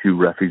to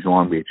Refuge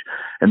Long Beach.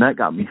 And that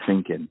got me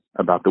thinking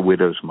about the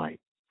widow's mite,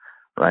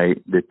 right?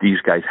 That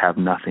these guys have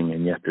nothing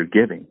and yet they're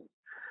giving.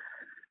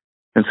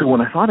 And so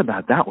when I thought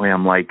about it that way,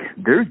 I'm like,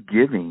 they're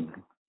giving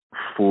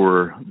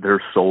for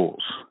their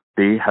souls.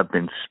 They have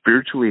been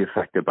spiritually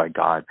affected by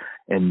God,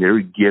 and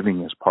they're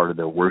giving as part of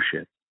their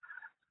worship.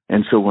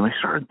 And so when I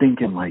started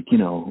thinking, like,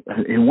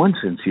 in one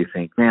sense, you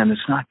think, man,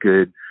 it's not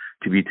good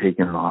to be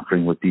taking an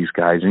offering with these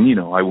guys. And,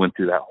 I went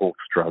through that whole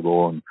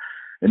struggle.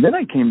 And then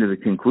I came to the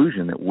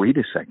conclusion that, wait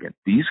a second,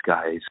 these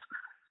guys,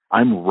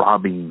 I'm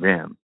robbing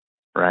them,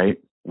 right?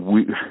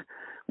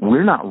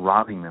 We're not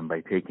robbing them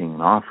by taking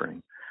an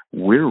offering.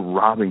 We're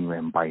robbing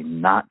them by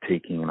not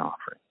taking an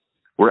offering.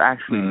 We're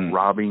actually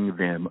robbing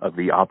them of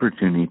the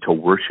opportunity to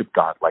worship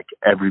God like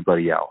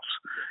everybody else.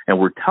 And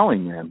we're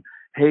telling them,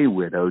 hey,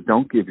 widow,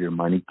 don't give your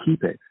money,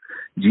 keep it.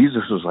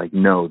 Jesus was like,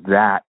 no,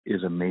 that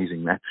is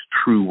amazing. That's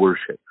true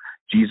worship.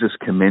 Jesus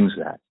commends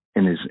that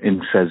and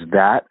says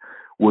that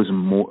was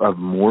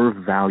more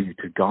value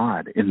to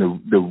God.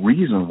 And the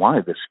reason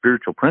why, the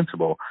spiritual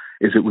principle,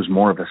 is it was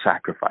more of a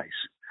sacrifice.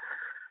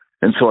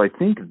 And so I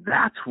think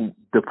that's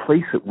the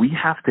place that we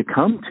have to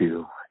come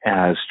to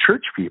as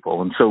church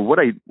people. And so what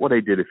I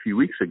did a few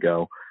weeks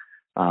ago,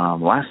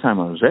 last time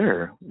I was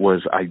there,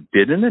 was I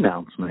did an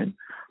announcement,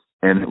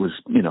 and it was,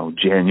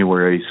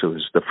 January, so it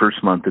was the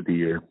first month of the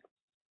year.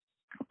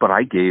 But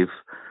I gave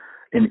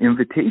an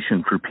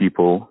invitation for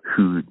people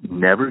who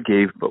never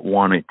gave but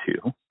wanted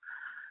to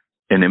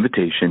an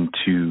invitation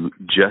to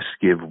just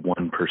give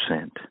 1%.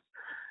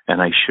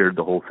 And I shared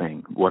the whole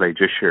thing. What I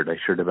just shared, I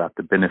shared about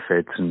the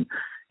benefits and,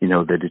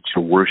 that it's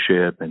your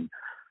worship. And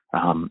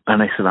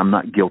I said, I'm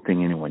not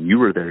guilting anyone. You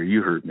were there.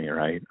 You heard me,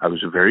 right? I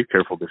was very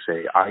careful to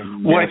say, I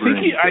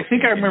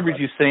think I remembered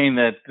you saying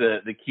that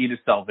the key to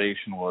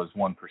salvation was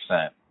 1%.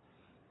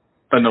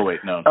 Oh, no,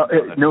 wait, no.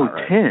 No,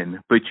 right.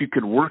 10, but you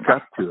could work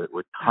up to it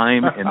with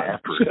time and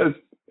effort.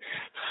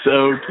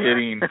 So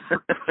kidding.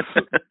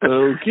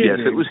 So kidding. Yes,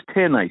 it was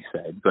 10, I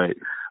said, but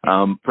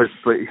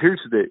here's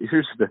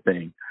the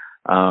thing.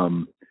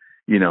 And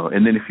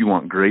then if you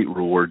want great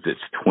rewards,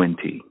 it's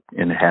 20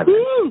 in heaven.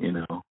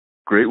 Woo!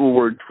 Great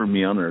rewards for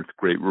me on earth,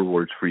 great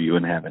rewards for you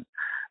in heaven.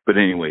 But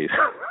anyways,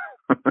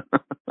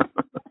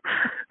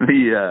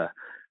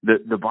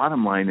 the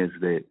bottom line is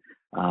that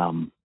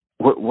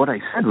what I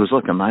said was,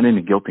 look, I'm not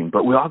into guilting,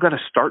 but we all got to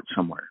start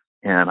somewhere.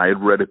 And I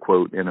had read a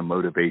quote in a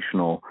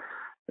motivational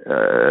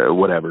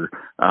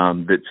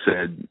that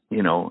said,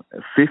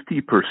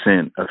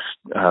 50%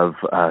 of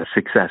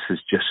success is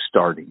just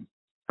starting,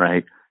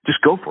 right?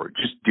 Just go for it.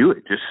 Just do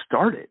it. Just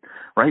start it,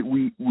 right?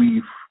 We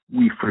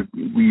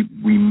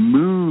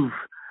move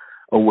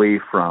away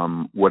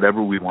from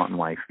whatever we want in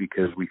life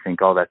because we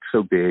think, oh, that's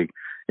so big.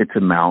 It's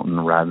a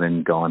mountain, rather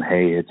than going,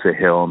 hey, it's a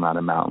hill, not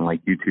a mountain. Like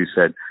you two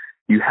said,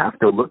 you have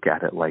to look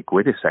at it like,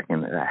 wait a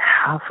second,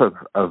 half of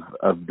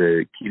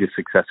the key to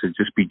success is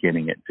just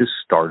beginning it. Just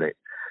start it.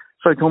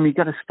 So I told him, you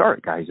got to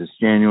start, guys. It's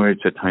January.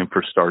 It's a time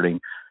for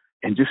starting,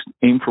 and just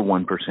aim for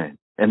 1%.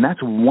 And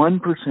that's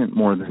 1%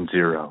 more than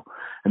zero.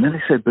 And then I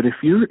said, but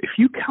if you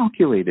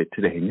calculate it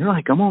today and you're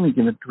like, I'm only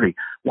giving 3,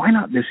 why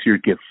not this year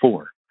give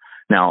 4?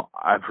 Now,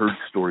 I've heard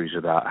stories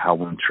about how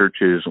when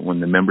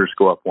the members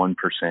go up 1%,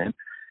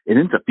 it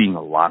ends up being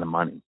a lot of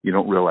money. You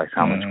don't realize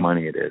how much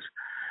money it is.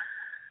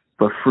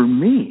 But for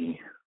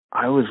me,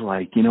 I was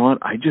like, you know what?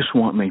 I just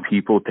want my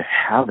people to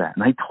have that.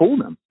 And I told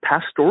them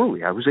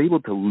pastorally, I was able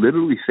to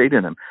literally say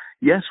to them,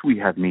 yes, we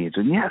have needs.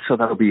 And yes, so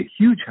that'll be a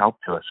huge help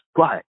to us.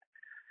 But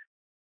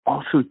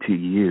also to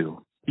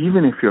you,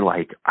 even if you're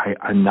like,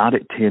 I'm not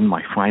at 10,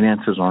 my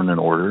finances aren't in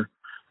order,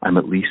 I'm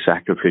at least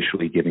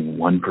sacrificially giving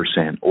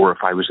 1%. Or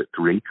if I was at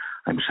 3,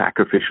 I'm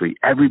sacrificially,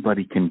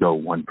 everybody can go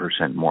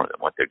 1% more than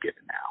what they're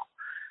giving now.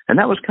 And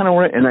that was kind of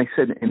where, and I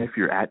said, and if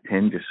you're at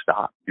 10, just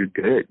stop. You're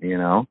good,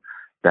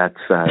 That's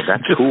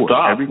cool.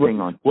 Stop. Everything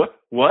What?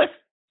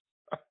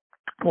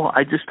 Well,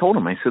 I just told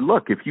him. I said,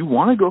 look, if you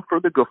want to go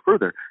further, go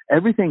further.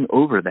 Everything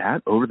over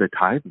the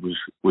tithe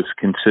was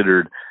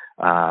considered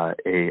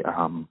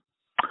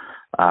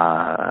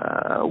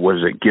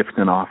was a gift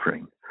and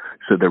offering.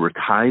 So there were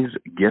tithes,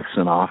 gifts,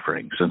 and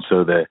offerings, and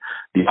so the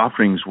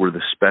offerings were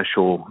the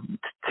special.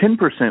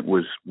 10%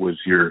 was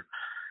your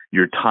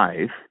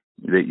tithe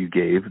that you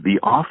gave. The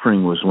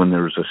offering was when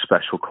there was a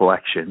special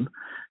collection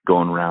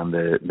going around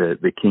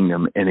the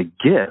kingdom, and a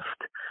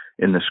gift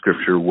in the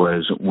scripture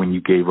was when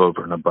you gave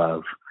over and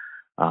above,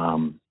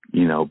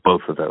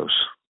 both of those.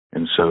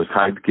 And so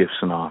tithe,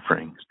 gifts, and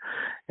offerings.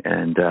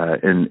 And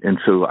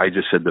so I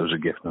just said those are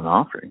gifts and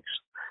offerings.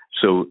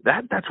 So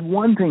that's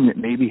one thing that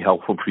may be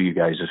helpful for you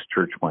guys as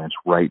church plants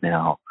right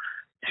now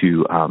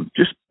to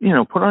just,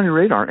 put on your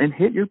radar and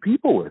hit your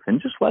people with,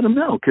 and just let them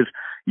know, because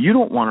you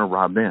don't want to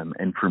rob them.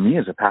 And for me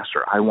as a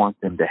pastor, I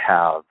want them to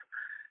have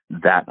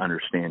that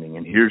understanding.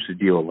 And here's the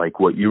deal, like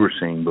what you were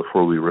saying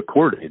before we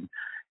recorded,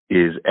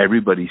 is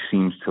everybody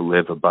seems to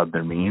live above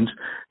their means.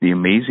 The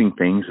amazing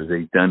things is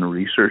they've done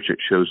research. It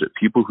shows that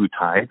people who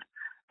tithe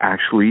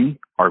actually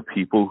are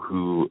people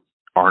who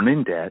aren't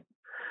in debt,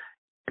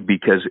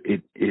 because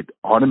it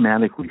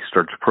automatically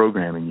starts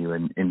programming you.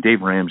 And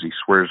Dave Ramsey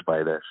swears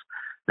by this,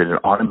 that it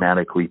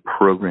automatically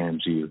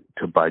programs you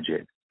to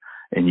budget.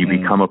 And you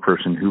become a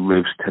person who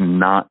learns to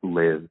not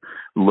live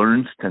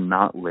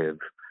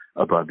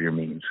above your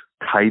means.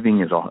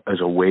 Tithing is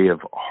a way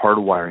of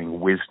hardwiring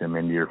wisdom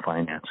into your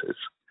finances.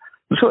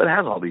 And so it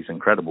has all these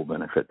incredible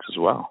benefits as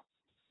well.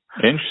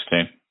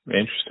 Interesting.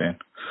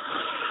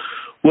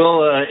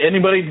 Well,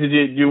 anybody, do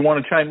you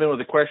want to chime in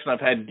with a question? I've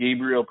had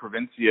Gabriel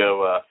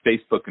Provencio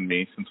Facebooking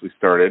me since we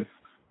started.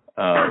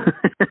 I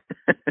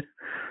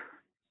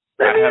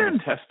have a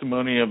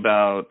testimony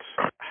about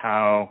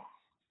how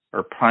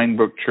our Pine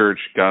Brook Church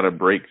got a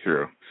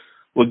breakthrough.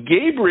 Well,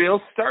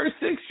 Gabriel, star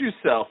 6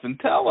 yourself and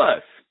tell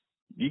us.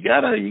 You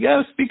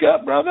gotta speak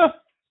up, brother.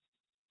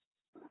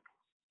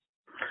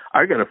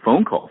 I got a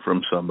phone call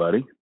from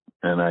somebody,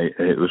 and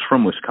it was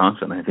from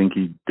Wisconsin. I think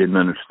he didn't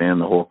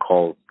understand the whole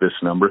call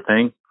this number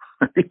thing.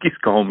 I think he's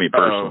calling me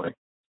personally.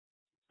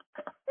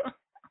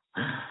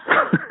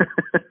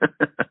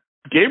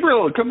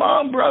 Gabriel, come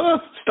on,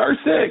 brother. Star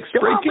 6.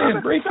 Break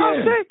in. Star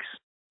 6.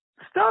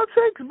 Star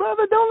 6,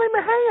 brother. Don't leave me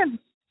hanging.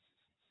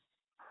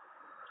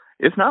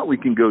 If not, we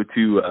can go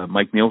to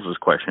Mike Niels'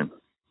 question.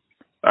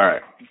 All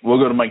right. We'll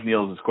go to Mike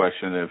Niels'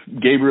 question. If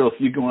you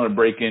want to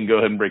break in, go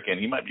ahead and break in.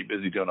 He might be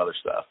busy doing other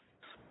stuff.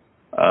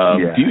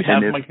 Do you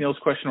have Mike Niels'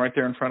 question right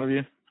there in front of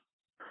you?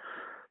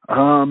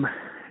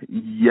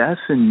 Yes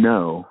and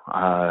no.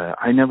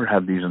 I never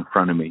have these in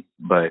front of me,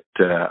 but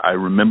I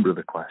remember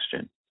the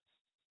question.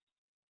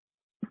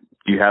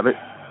 Do you have it?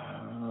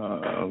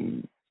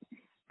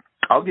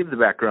 I'll give the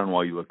background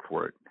while you look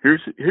for it.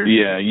 Here's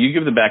Yeah, you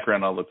give the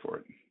background, I'll look for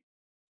it.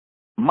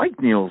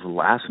 Mike Neal's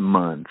last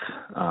month,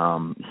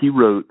 he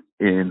wrote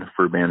in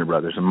for Band of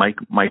Brothers, and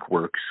Mike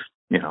works,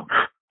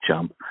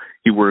 chump.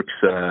 He works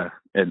at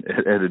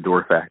a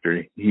door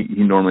factory. He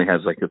normally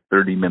has like a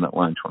 30-minute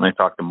lunch. When I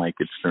talk to Mike,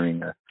 it's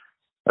during a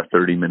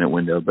 30-minute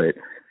window, but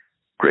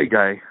great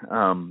guy.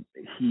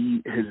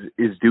 He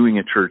is doing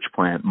a church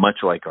plant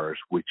much like ours,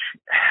 which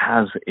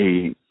has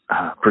a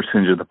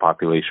percentage of the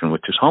population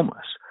which is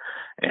homeless.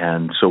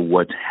 And so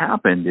what's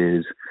happened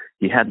is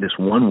he had this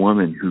one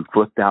woman who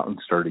flipped out and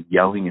started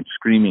yelling and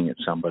screaming at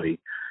somebody.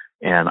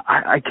 And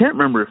I can't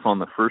remember if on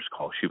the first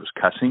call she was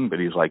cussing, but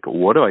he's like,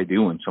 what do I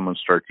do when someone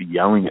starts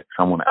yelling at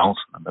someone else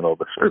in the middle of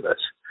the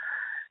service?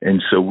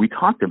 And so we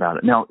talked about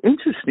it. Now,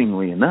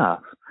 interestingly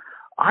enough,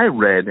 I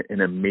read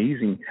an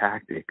amazing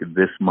tactic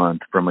this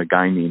month from a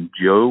guy named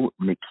Joe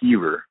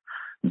McKeever.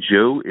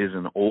 Joe is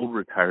an old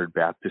retired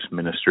Baptist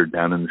minister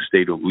down in the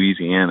state of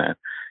Louisiana.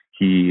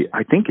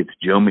 I think it's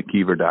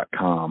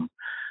joemckeever.com.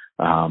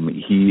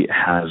 He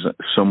has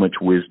so much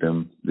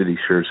wisdom that he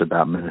shares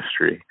about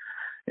ministry.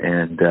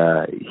 And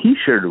he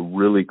shared a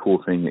really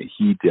cool thing that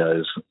he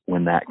does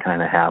when that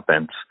kind of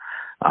happens.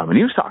 And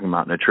he was talking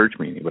about in a church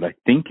meeting, but I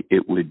think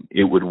it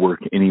would work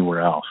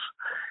anywhere else.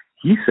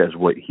 He says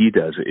what he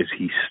does is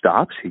he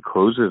stops, he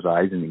closes his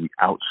eyes, and he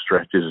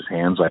outstretches his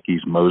hands like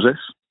he's Moses,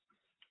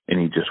 and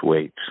he just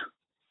waits.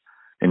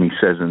 And he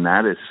says, and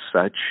that is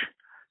such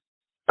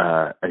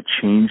a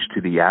change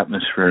to the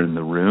atmosphere in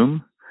the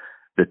room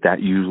that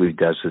usually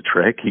does the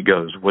trick. He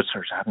goes, what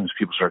starts happening is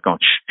people start going,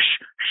 shh,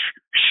 shh, shh,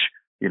 shh.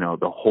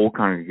 The whole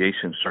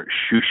congregation starts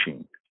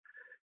shushing.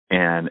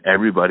 And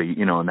everybody,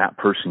 and that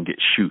person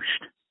gets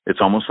shushed.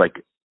 It's almost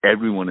like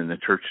everyone in the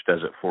church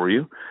does it for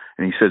you.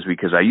 And he says,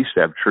 because I used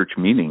to have church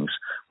meetings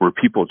where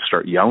people would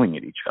start yelling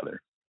at each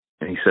other.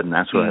 And he said, and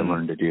that's what I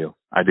learned to do.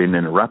 I didn't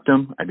interrupt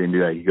them. I didn't do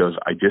that. He goes,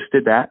 I just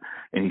did that.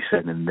 And he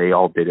said, and they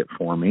all did it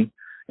for me.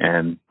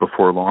 And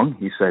before long,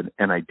 he said,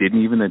 and I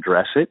didn't even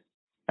address it.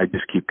 I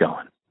just keep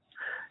going.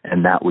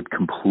 And that would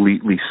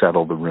completely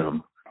settle the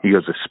room. He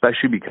goes,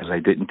 especially because I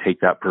didn't take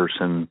that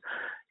person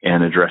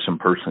and address him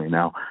personally.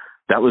 Now,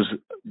 that was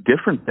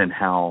different than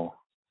how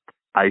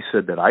I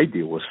said that I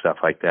deal with stuff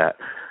like that.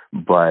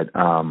 But,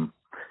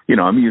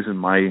 I'm using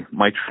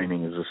my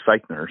training as a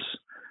psych nurse.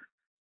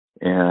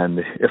 And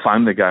if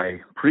I'm the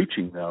guy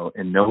preaching, though,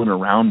 and no one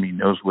around me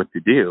knows what to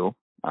do,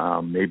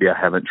 maybe I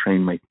haven't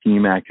trained my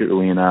team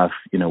accurately enough.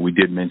 We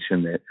did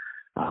mention that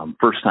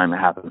first time it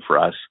happened for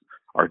us,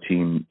 our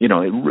team, it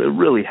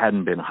really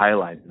hadn't been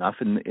highlighted enough.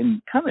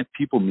 And kind of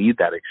people need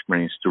that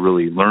experience to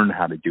really learn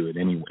how to do it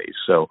anyways.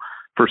 So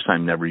first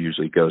time never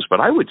usually goes. But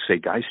I would say,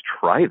 guys,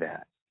 try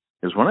that.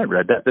 Because when I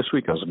read that this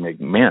week, I was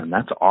like, man,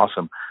 that's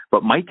awesome.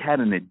 But Mike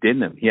had an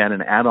addendum. He had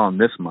an add-on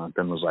this month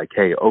and was like,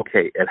 hey,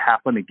 okay, it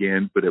happened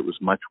again, but it was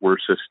much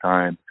worse this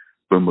time.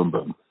 Boom, boom,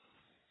 boom.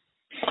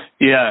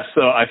 Yeah,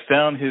 so I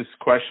found his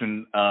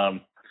question,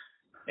 and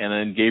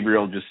then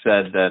Gabriel just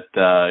said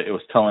that it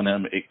was telling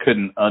him it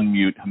couldn't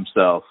unmute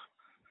himself.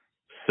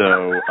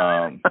 So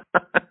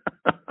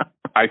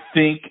I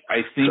think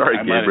Sorry,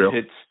 I might Gabriel.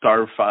 have hit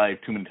 *5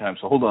 too many times.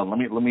 So hold on, let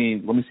me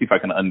see if I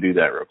can undo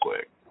that real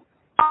quick.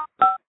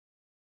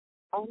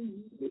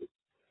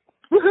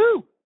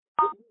 Woohoo!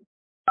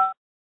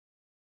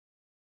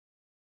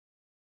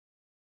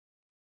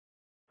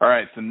 All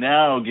right, so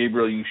now,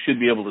 Gabriel, you should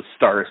be able to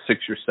 *6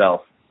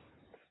 yourself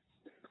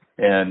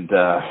and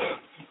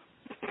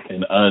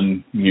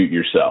unmute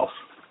yourself.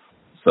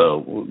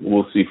 So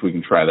we'll see if we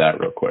can try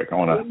that real quick. I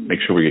want to make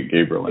sure we get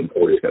Gabriel in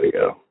before he's got to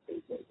go.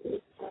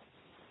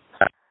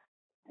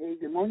 Hey,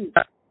 good morning.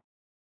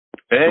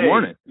 Hey, Good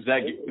morning. Is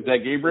that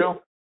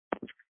Gabriel?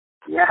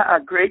 Yeah,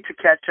 great to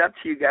catch up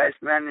to you guys,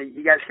 man.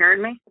 You guys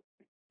hearing me?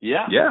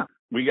 Yeah. Yeah.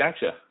 We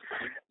gotcha.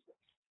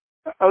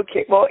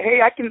 Okay. Well, hey,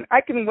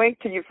 I can wait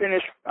till you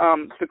finish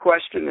the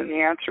question and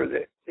the answer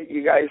that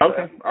you guys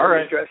Okay. All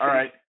right. addressing. All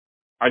right.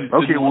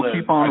 Okay, we'll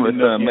keep on with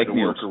Mike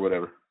Neal or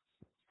whatever.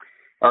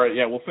 All right.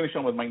 Yeah, we'll finish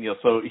on with Mike Neal.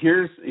 So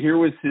here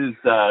was his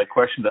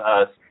question to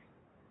us.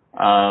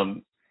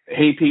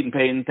 Hey, Pete and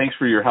Peyton, thanks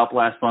for your help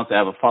last month. I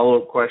have a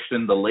follow-up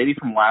question. The lady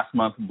from last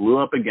month blew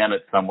up again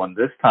at someone,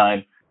 this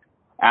time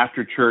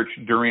after church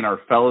during our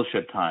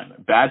fellowship time.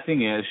 Bad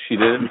thing is she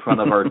did it in front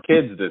of our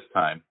kids this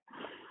time.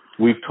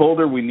 We've told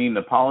her we need an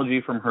apology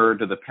from her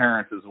to the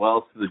parents as well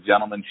as to the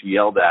gentleman she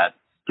yelled at,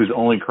 whose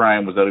only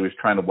crime was that he was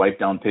trying to wipe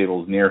down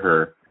tables near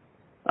her.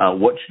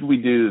 What should we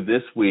do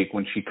this week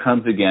when she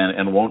comes again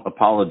and won't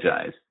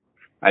apologize?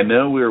 I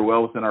know we are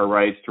well within our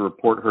rights to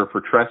report her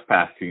for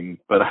trespassing,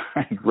 but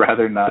I'd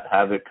rather not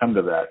have it come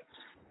to that.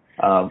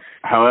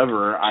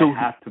 However, I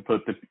have to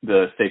put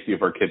the safety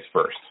of our kids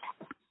first.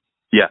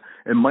 Yeah,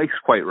 and Mike's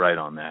quite right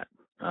on that.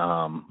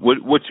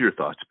 What's your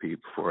thoughts, Pete,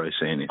 before I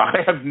say anything?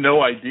 I have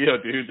no idea,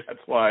 dude. That's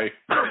why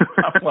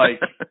I'm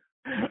like,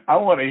 I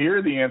want to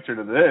hear the answer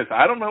to this.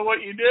 I don't know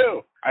what you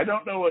do. I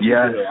don't know what you do.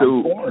 Yeah,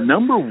 so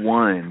number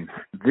one,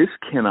 this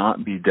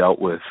cannot be dealt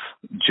with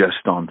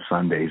just on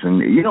Sundays.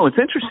 And, it's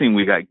interesting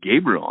we got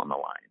Gabriel on the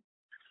line,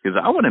 because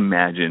I would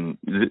imagine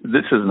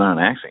this is not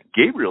an accident.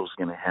 Gabriel's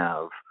going to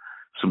have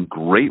some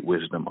great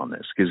wisdom on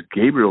this, because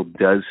Gabriel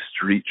does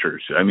street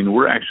church. I mean,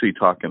 we're actually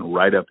talking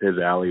right up his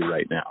alley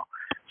right now.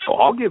 So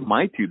I'll give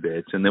my 2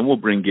 bits, and then we'll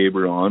bring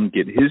Gabriel on,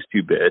 get his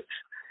 2 bits.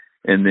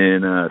 And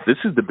then this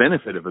is the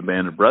benefit of a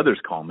Band of Brothers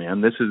call,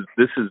 man. This is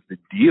the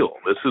deal.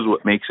 This is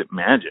what makes it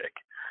magic,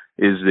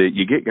 is that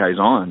you get guys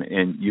on,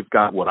 and you've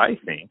got what I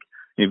think.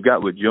 You've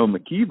got what Joe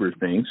McKeever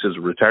thinks as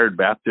a retired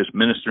Baptist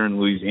minister in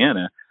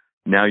Louisiana.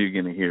 Now you're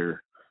going to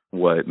hear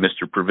what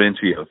Mr.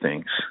 Provencio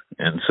thinks.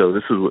 And so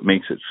this is what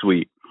makes it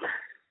sweet.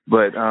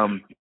 But,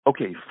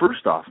 okay,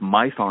 first off,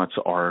 my thoughts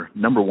are,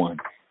 number one,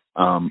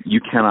 you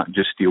cannot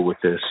just deal with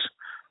this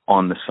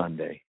on the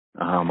Sunday.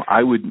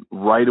 I would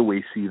right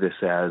away see this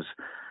as,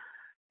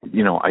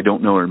 I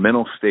don't know her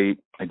mental state.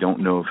 I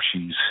don't know if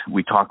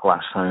we talked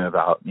last time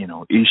about,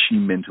 is she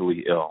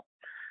mentally ill?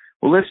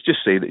 Well, let's just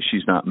say that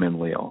she's not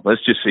mentally ill.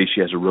 Let's just say she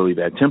has a really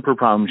bad temper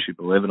problem. She's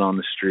been living on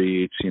the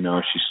streets.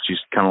 She's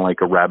kind of like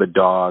a rabid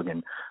dog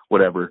and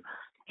whatever.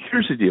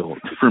 Here's the deal.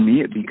 For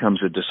me, it becomes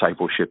a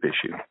discipleship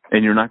issue,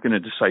 and you're not going to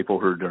disciple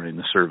her during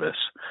the service.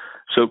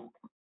 So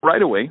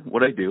right away,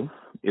 what I do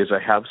is I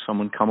have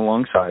someone come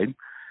alongside.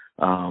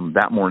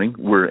 That morning,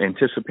 we're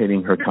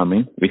anticipating her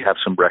coming. We have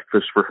some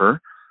breakfast for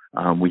her.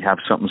 We have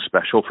something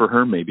special for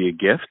her, maybe a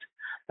gift.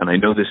 And I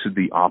know this is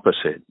the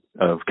opposite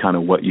of kind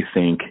of what you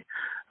think,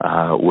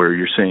 where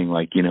you're saying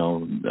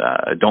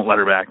don't let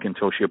her back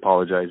until she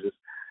apologizes.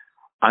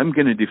 I'm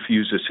going to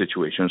diffuse the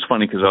situation. It's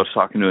funny because I was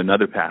talking to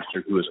another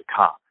pastor who was a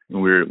cop,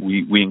 and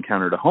we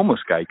encountered a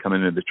homeless guy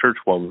coming into the church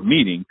while we were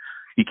meeting.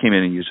 He came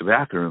in and used the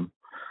bathroom,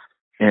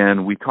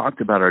 and we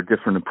talked about our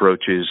different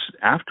approaches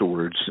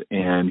afterwards.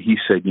 And he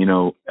said,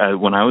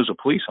 when I was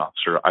a police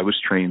officer, I was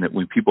trained that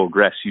when people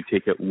aggress, you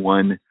take it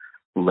one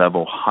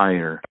level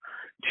higher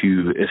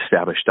to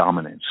establish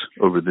dominance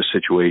over the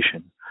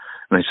situation.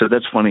 And I said,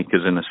 that's funny,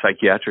 because in a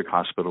psychiatric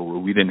hospital where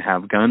we didn't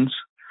have guns,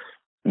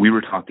 we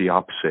were taught the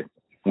opposite.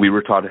 We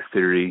were taught a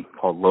theory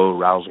called low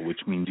arousal,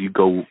 which means you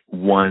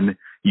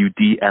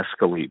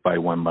de-escalate by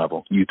one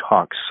level. You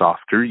talk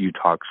softer, you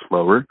talk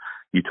slower,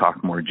 you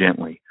talk more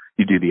gently.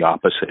 You do the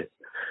opposite.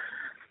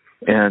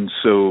 And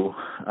so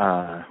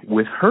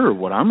with her,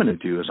 what I'm going to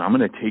do is I'm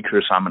going to take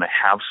her, so I'm going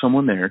to have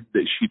someone there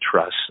that she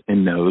trusts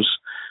and knows.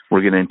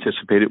 We're going to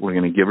anticipate it. We're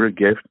going to give her a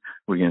gift.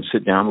 We're going to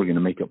sit down. We're going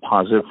to make it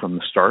positive from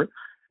the start.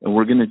 And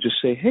we're going to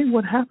just say, hey,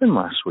 what happened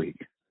last week?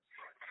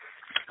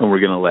 And we're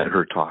going to let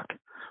her talk.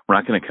 We're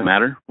not going to come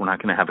at her. We're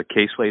not going to have a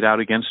case laid out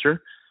against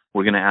her.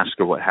 We're going to ask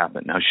her what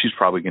happened. Now, she's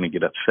probably going to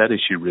get upset as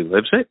she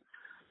relives it.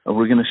 And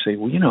we're going to say,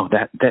 well,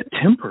 that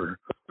temper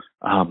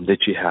that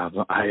you have,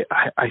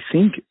 I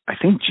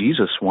think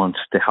Jesus wants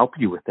to help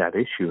you with that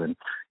issue. And,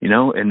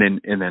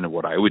 and then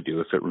what I would do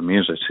if it were me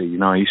is I'd say,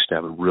 I used to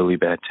have a really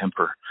bad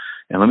temper.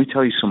 And let me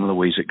tell you some of the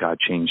ways that God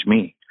changed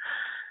me.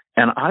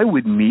 And I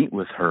would meet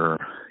with her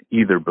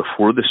either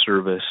before the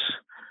service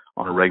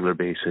on a regular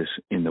basis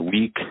in the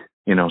week.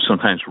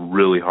 Sometimes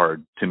really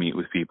hard to meet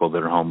with people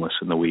that are homeless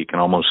in the week,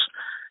 and almost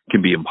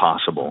can be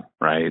impossible,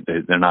 right?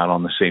 They're not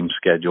on the same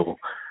schedule.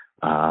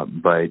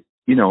 But,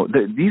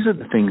 these are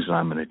the things that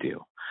I'm going to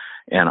do.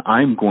 And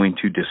I'm going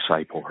to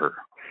disciple her,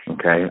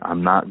 okay?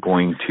 it's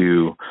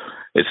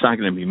not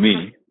going to be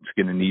me. It's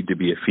going to need to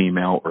be a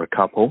female or a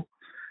couple.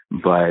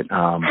 But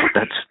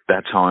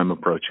that's how I'm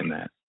approaching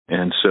that.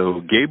 And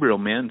so, Gabriel,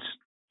 man,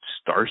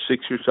 star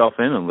six yourself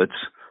in, and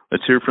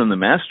let's hear from the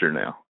master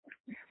now.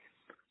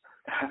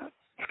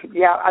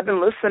 Yeah, I've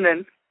been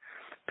listening,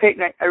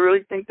 Peyton. I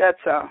really think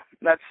that's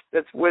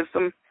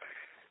wisdom.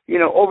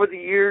 Over the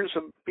years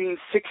of being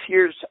 6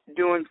 years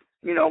doing,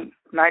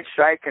 night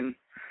strike, and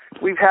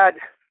we've had,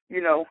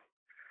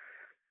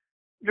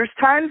 there's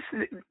times.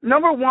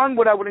 Number one,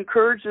 what I would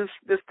encourage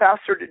this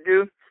pastor to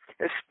do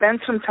is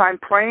spend some time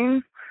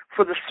praying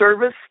for the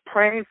service,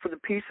 praying for the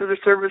peace of the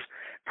service,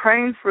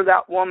 praying for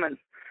that woman.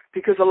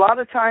 Because a lot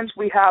of times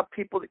we have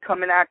people that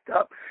come and act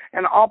up,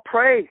 and I'll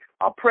pray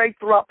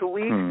throughout the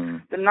week,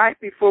 the night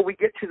before we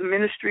get to the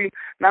ministry,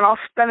 and I'll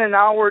spend an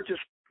hour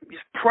just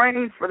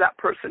praying for that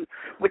person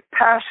with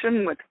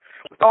passion, with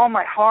all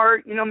my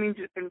heart, in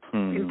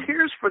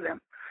tears for them.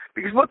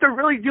 Because what they're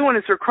really doing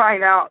is they're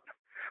crying out.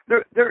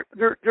 They're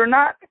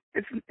not.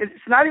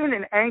 It's not even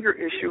an anger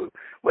issue.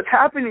 What's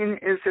happening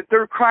is that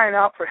they're crying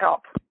out for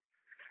help,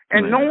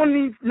 and no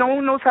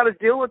one knows how to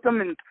deal with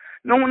them, and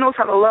no one knows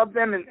how to love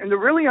them, and they're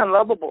really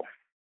unlovable.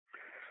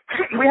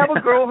 We have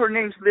a girl, her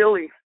name's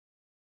Lily,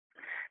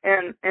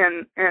 and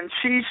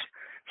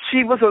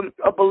she was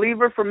a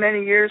believer for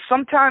many years.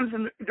 Sometimes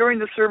during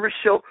the service,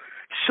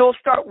 she'll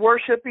start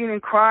worshiping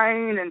and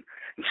crying and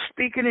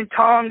speaking in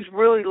tongues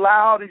really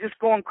loud and just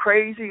going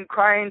crazy and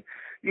crying,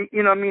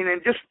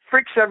 and just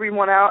freaks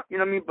everyone out,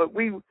 But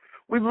we've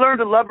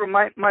learned to love her.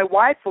 My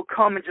wife will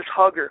come and just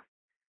hug her.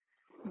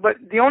 But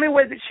the only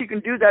way that she can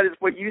do that is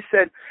what you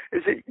said,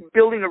 is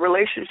building a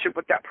relationship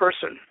with that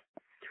person.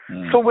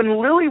 So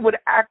when Lily would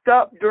act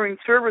up during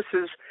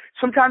services,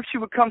 sometimes she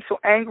would come so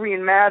angry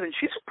and mad, and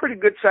she's a pretty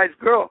good-sized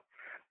girl.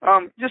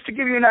 Just to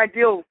give you an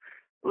idea,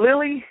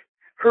 Lily,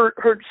 her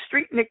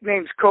street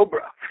nickname's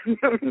Cobra.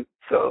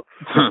 So,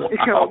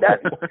 that.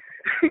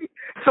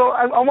 So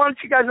I want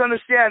you guys to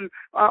understand,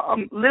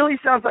 Lily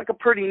sounds like a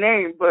pretty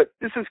name, but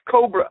this is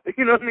Cobra.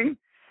 You know what I mean?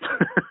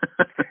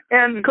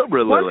 And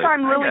Cobra one Lily.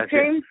 time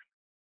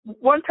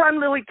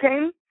Lily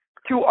came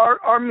to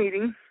our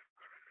meeting.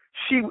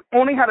 She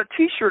only had a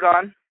T-shirt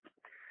on,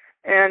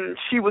 and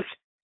she was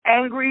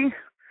angry.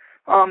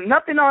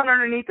 Nothing on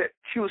underneath it.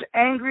 She was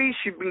angry.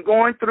 She'd been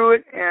going through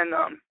it, and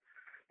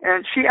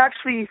she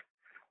actually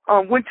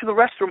went to the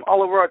restroom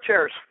all over our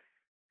chairs.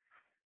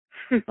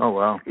 Oh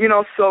wow!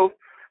 So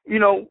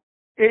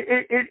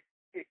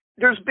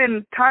there's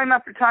been time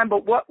after time.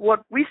 But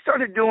what we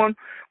started doing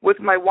with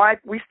my wife,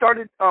 we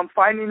started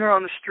finding her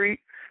on the street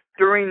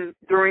during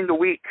the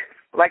week,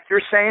 like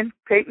you're saying,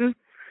 Peyton,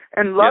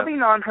 and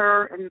loving on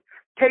her and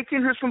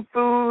taking her some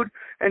food,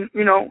 and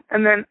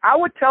and then I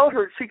would tell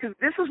her, see, because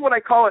this is what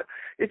I call it.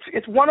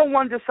 It's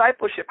one-on-one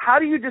discipleship. How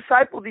do you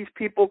disciple these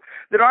people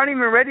that aren't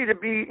even ready to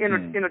be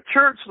in a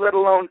church, let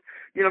alone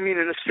in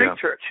a street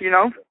church?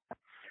 Yeah.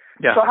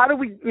 So how do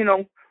we?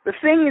 The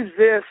thing is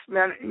this,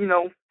 man.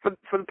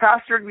 For the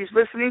pastor who's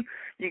listening,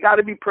 you got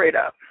to be prayed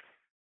up.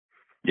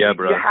 Yeah,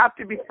 bro. You have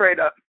to be prayed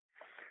up.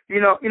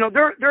 There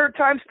are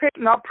times,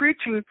 Peyton, I'm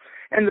preaching,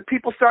 and the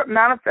people start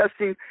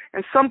manifesting,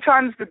 and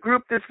sometimes the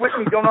group that's with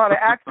me don't know how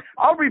to act.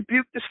 I'll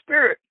rebuke the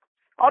spirit.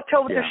 I'll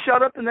tell it to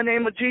shut up in the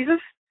name of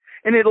Jesus,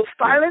 and it'll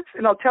silence,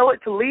 and I'll tell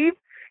it to leave,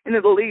 and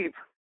it'll leave.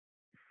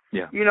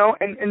 Yeah.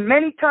 And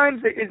many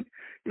times,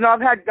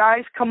 I've had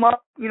guys come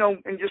up,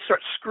 and just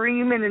start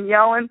screaming and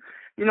yelling,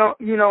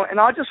 and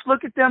I'll just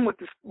look at them with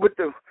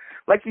the,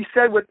 like you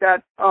said, with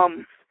that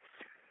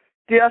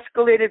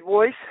de-escalated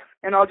voice,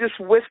 and I'll just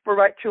whisper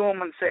right to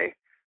them and say,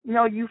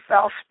 you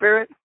foul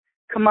spirit,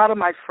 come out of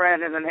my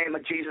friend in the name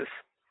of Jesus.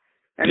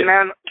 And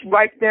man,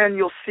 right then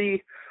you'll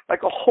see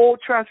like a whole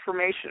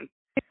transformation.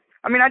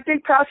 I mean, I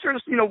think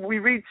pastors, we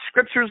read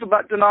scriptures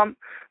about demons,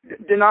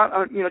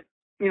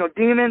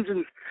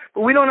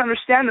 but we don't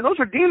understand that those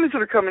are demons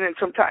that are coming in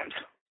sometimes.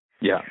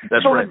 Yeah,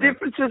 that's so right. So the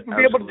difference is to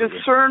be able to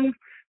discern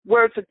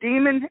where it's a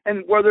demon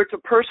and whether it's a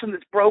person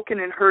that's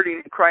broken and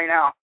hurting and crying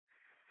out.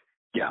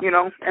 Yeah.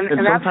 And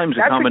sometimes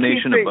that's a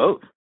combination of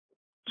both.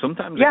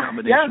 Sometimes a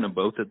combination of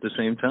both at the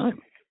same time.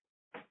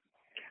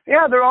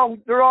 Yeah, they're all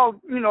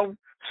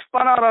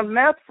spun out on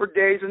meth for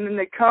days, and then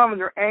they come and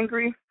they're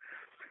angry.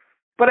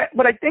 But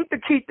I think the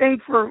key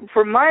thing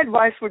for my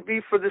advice would be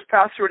for this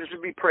pastor is to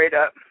be prayed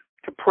up,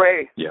 to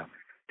pray. Yeah.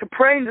 To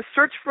pray and to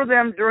search for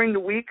them during the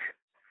week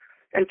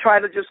and try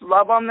to just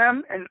love on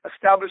them and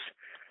establish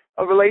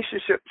a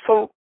relationship.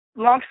 So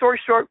long story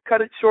short, cut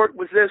it short,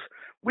 was this.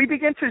 We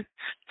began to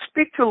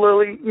speak to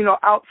Lily,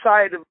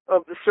 outside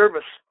of the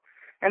service.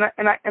 And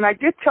I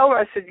did tell her,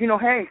 I said,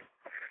 hey,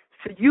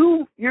 you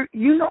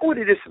know what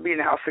it is to be in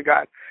the house of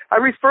God. I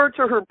referred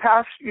to her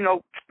past,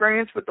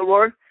 experience with the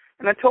Lord,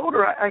 and I told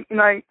her,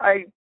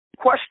 I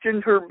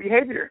questioned her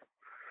behavior,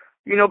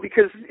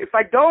 because if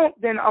I don't,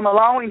 then I'm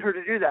allowing her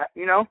to do that,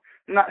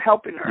 not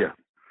helping her. Yeah.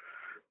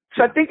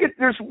 So I think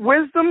there's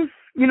wisdom,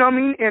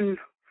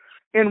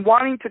 in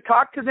wanting to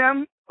talk to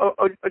them,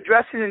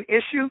 addressing an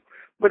issue,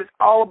 but it's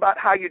all about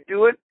how you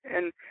do it,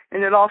 and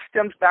it all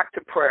stems back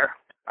to prayer.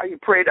 Are you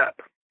prayed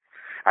up?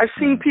 I've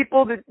seen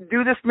people that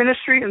do this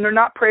ministry, and they're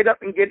not prayed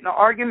up and get into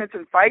arguments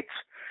and fights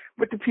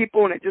with the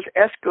people, and it just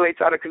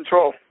escalates out of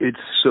control. It's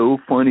so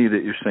funny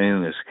that you're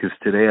saying this, because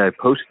today I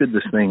posted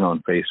this thing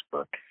on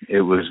Facebook.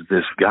 It was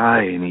this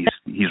guy, and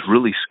he's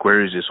really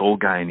square. He's this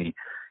old guy, and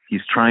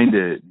he's trying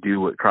to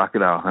do what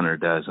Crocodile Hunter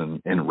does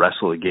and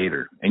wrestle a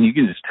gator. And you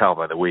can just tell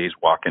by the way he's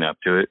walking up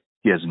to it.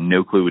 He has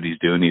no clue what he's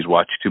doing. He's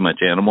watched too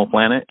much Animal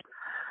Planet.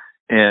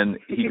 And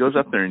he goes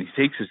up there and he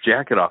takes his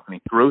jacket off and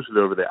he throws it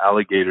over the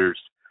alligator's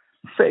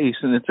face,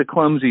 and it's a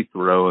clumsy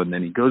throw. And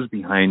then he goes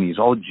behind, he's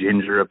all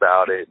ginger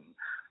about it.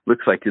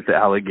 Looks like if the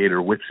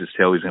alligator whips his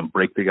tail, he's going to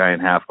break the guy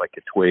in half like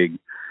a twig.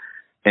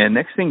 And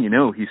next thing you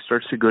know, he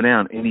starts to go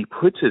down and he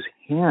puts his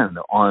hand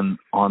on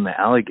the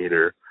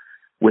alligator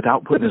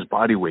without putting his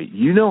body weight.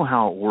 You know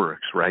how it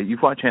works, right?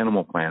 You've watched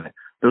Animal Planet.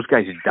 Those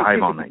guys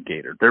dive on that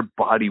gator. Their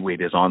body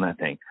weight is on that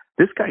thing.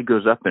 This guy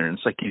goes up there and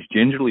it's like he's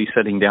gingerly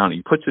sitting down.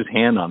 He puts his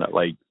hand on it,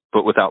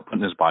 but without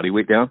putting his body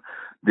weight down.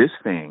 This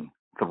thing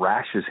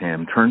thrashes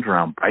him, turns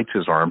around, bites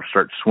his arm,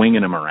 starts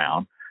swinging him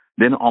around,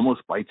 then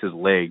almost bites his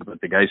leg, but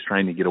the guy's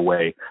trying to get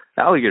away.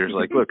 The alligator's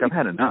like, look, I've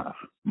had enough.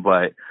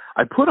 But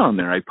I put on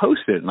there, I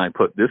posted it, and I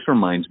put, this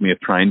reminds me of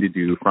trying to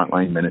do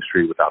frontline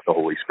ministry without the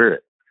Holy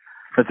Spirit.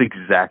 That's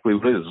exactly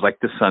what it is. Like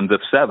the sons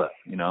of Sceva,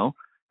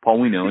 Paul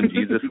we know and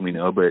Jesus we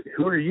know, but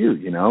who are you?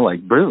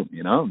 Boom,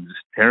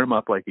 just tear him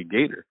up like a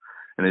gator.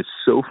 And it's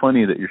so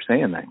funny that you're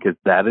saying that, because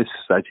that is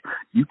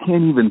you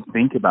can't even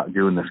think about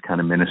doing this kind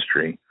of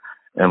ministry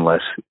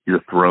unless you're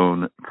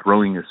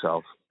throwing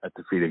yourself at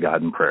the feet of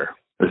God in prayer.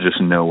 There's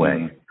just no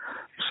way.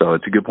 So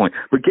it's a good point.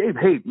 But Gabe,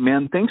 hey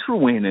man, thanks for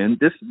weighing in.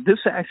 This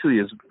actually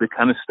is the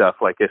kind of stuff,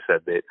 like I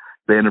said, that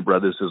Band of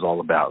Brothers is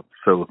all about.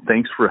 So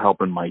thanks for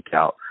helping Mike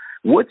out.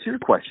 What's your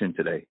question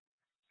today?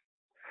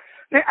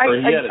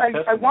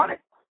 I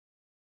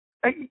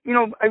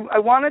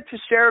wanted to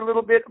share a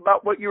little bit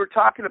about what you were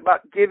talking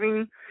about,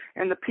 giving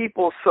and the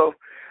people. So,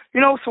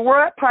 so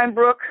we're at Pine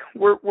Brook.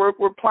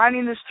 We're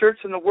planning this church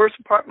in the worst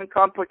apartment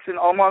complex in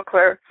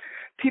Montclair.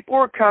 People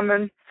are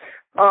coming.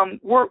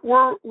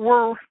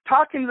 We're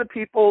talking to the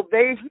people.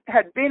 They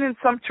had been in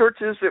some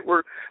churches that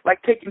were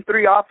like taking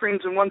 3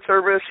 offerings in one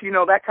service,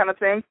 that kind of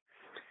thing.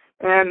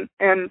 And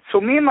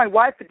so me and my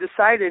wife had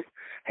decided,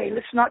 hey,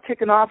 let's not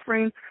take an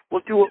offering.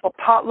 We'll do a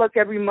potluck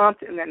every month,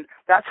 and then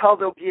that's how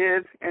they'll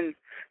give. And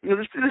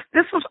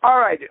this was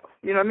our idea.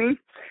 You know what I mean?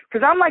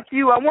 Because I'm like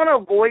you, I want to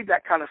avoid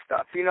that kind of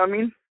stuff. You know what I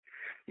mean?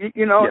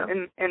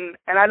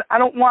 And I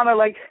don't want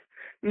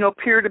to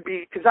appear to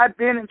be, because I've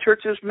been in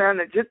churches, man,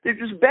 that they're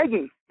just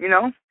begging,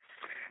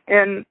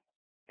 and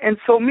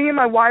so me and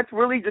my wife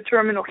really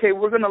determined, okay,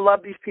 we're going to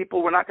love these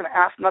people. We're not going to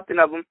ask nothing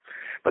of them.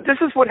 But this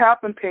is what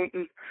happened,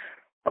 Peyton.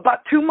 About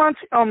 2 months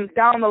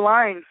down the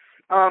line,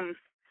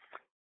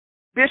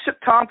 Bishop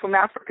Tom from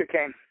Africa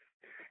came,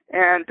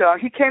 and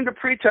he came to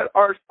preach at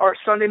our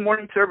Sunday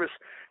morning service.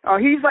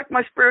 He's like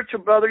my spiritual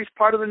brother. He's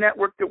part of the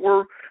network that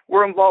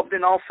we're involved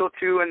in also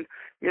too, and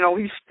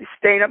he's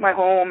staying at my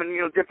home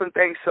and different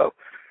things. So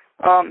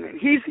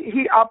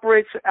he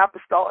operates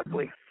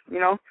apostolically,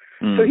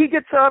 So he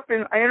gets up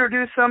and I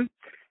introduce him,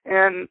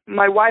 and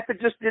my wife had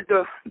just did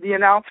the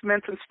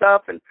announcements and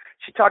stuff, and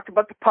she talked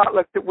about the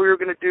potluck that we were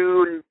going to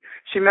do, and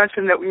she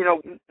mentioned that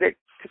that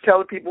to tell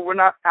the people we're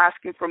not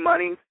asking for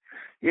money,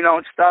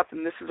 and stuff,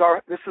 and this is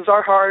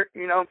our heart,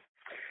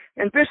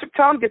 And Bishop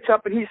Tom gets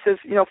up and he says,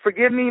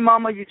 forgive me,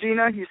 Mama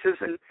Eugenia, he says,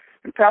 and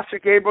Pastor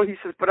Gabriel, he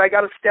says, but I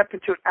got to step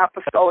into an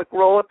apostolic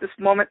role at this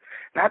moment,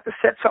 and I have to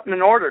set something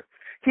in order.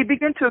 He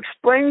began to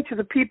explain to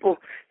the people,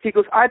 he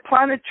goes, I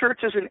planted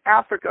churches in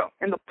Africa,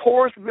 in the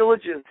poorest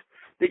villages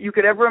that you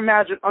could ever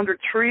imagine, under a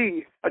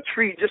tree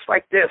just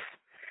like this.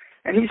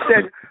 And he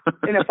said,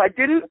 and if I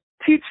didn't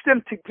teach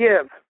them to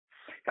give,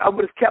 I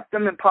would have kept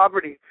them in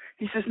poverty.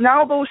 He says,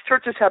 now those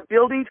churches have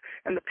buildings,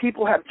 and the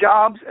people have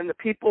jobs, and the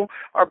people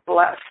are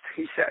blessed,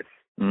 he said.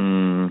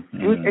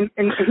 Mm-hmm.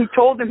 And he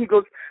told them, he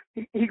goes,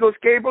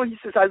 Gabriel, he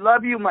says, I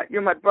love you,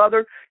 you're my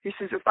brother. He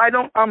says, if I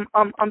don't,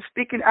 I'm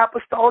speaking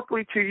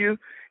apostolically to you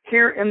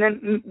here. And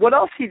then what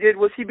else he did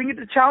was he began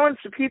to challenge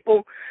the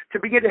people to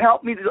begin to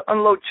help me to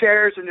unload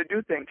chairs and to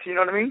do things. You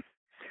know what I mean?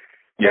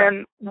 Yeah.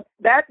 And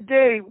that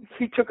day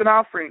he took an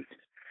offering,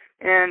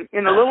 and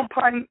in a little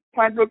Pine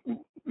Brook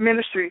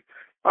ministry,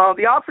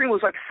 the offering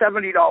was like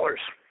 $70.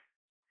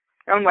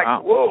 And I'm like,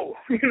 wow. Whoa,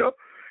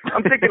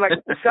 I'm thinking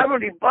like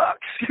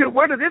 $70.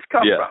 Where did this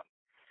come from?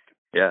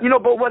 Yeah.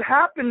 But what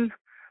happened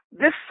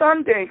this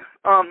Sunday,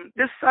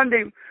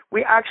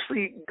 we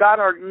actually got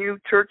our new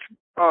church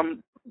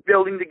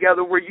building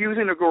together. We're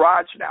using a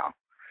garage now.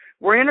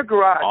 We're in a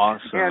garage.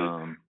 Awesome.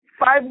 And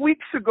 5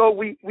 weeks ago,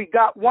 we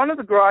got one of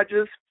the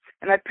garages,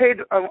 and I paid,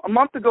 a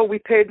month ago, we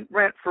paid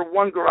rent for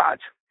one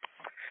garage.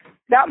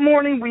 That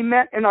morning, we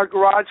met in our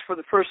garage for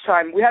the first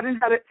time. We hadn't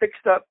had it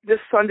fixed up. This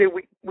Sunday,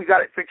 we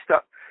got it fixed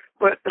up.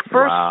 But the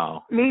first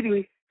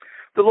meeting,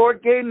 the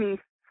Lord gave me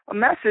a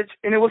message,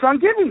 and it was on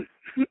giving,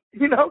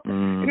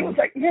 And it was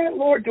like, man,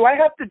 Lord, do I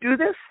have to do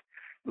this?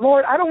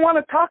 Lord, I don't want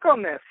to talk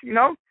on this,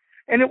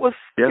 And it was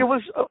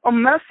a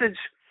message,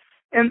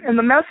 and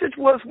the message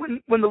was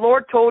when the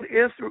Lord told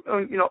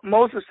Israel,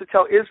 Moses to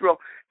tell Israel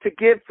to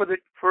give for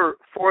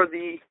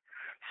the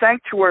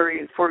sanctuary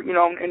and for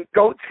and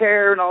goat's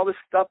hair and all this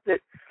stuff that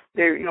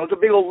it's a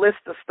big old list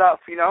of stuff,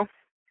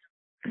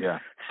 Yeah.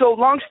 So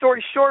long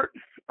story short,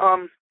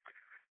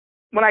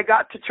 when I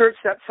got to church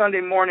that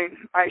Sunday morning,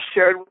 I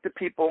shared with the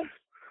people,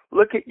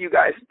 look at you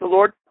guys. The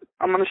Lord,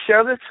 I'm going to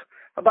share this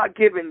about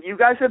giving. You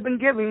guys have been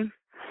giving,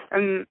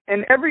 and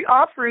every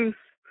offering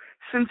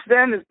since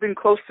then has been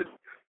close to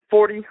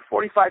 $40,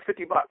 $45,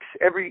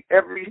 $50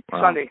 every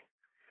Sunday.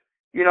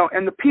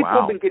 And the people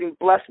have been getting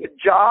blessed with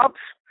jobs.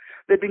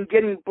 They've been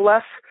getting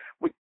blessed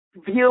with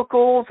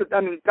vehicles.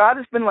 I mean, God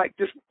has been like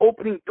just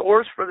opening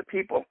doors for the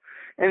people.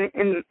 And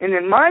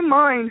in my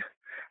mind,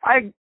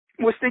 I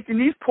was thinking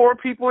these poor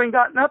people ain't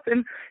got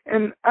nothing,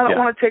 and I don't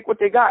want to take what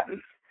they got.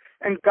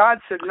 And God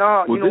said,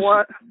 no, well,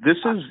 what? This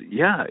is,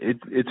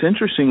 it's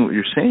interesting what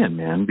you're saying,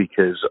 man,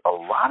 because a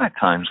lot of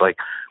times,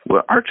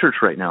 our church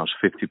right now is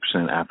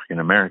 50% African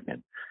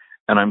American,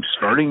 and I'm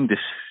starting to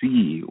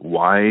see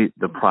why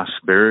the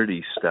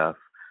prosperity stuff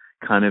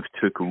kind of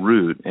took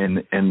root.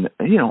 And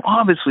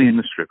obviously in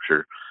the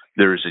scripture,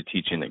 there is a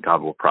teaching that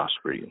God will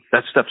prosper you.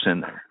 That stuff's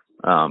in there.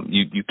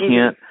 You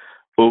can't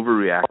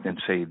overreact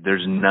and say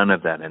there's none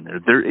of that in there.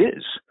 There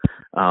is.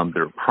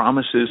 There are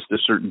promises to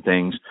certain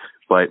things,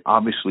 but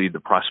obviously the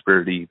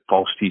prosperity,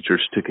 false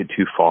teachers took it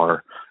too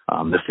far.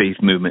 The faith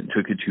movement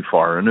took it too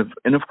far. And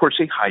of course,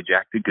 they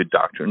hijacked a good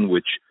doctrine,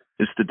 which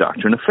is the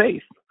doctrine of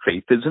faith.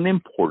 Faith is an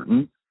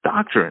important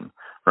doctrine,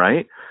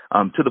 right?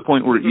 To the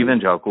point where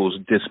evangelicals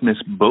dismiss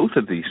both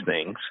of these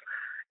things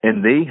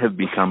And they have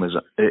become as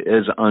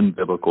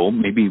unbiblical,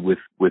 maybe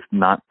with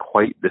not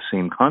quite the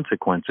same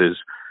consequences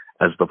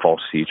as the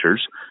false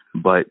teachers,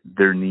 but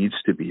there needs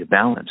to be a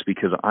balance,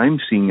 because I'm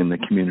seeing in the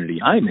community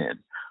I'm in,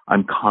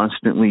 I'm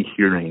constantly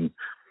hearing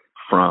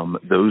from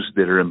those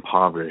that are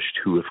impoverished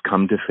who have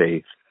come to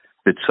faith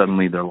that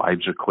suddenly their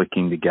lives are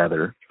clicking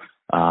together.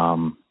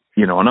 And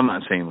I'm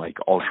not saying like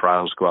all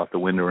trials go out the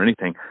window or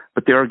anything,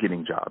 but they are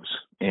getting jobs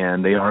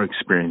and they are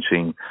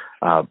experiencing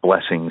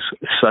blessings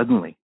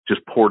suddenly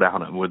just poured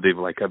out on where they've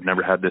like, I've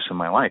never had this in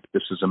my life.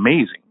 This is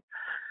amazing.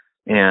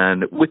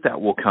 And with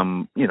that will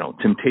come,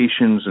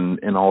 temptations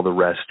and all the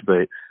rest.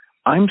 But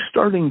I'm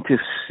starting to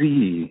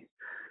see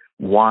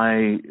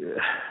why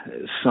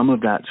some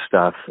of that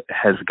stuff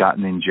has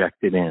gotten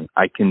injected in.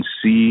 I can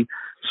see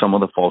some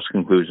of the false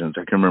conclusions.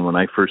 I can remember when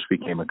I first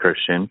became a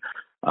Christian,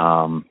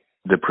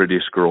 the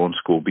prettiest girl in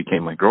school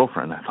became my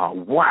girlfriend. I thought,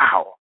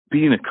 wow,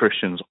 being a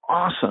Christian is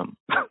awesome.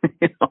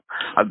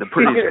 The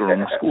prettiest girl in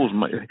the school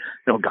is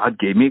God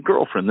gave me a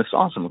girlfriend. This is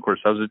awesome. Of course,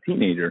 I was a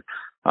teenager.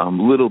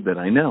 Little bit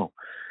I know.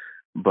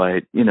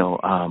 But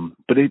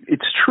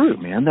it's true,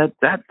 man.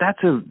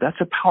 That's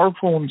a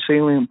powerful and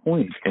salient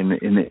point, and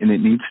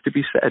it needs to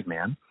be said,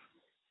 man.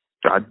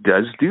 God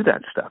does do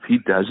that stuff. He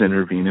does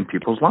intervene in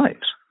people's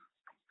lives.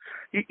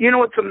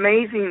 What's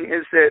amazing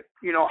is that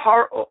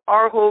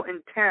our whole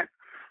intent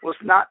was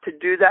not to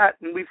do that,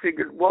 and we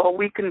figured, well,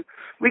 we can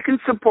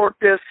support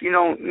this. We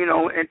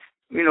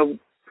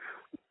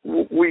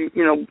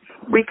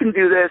can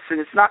do this, and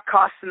it's not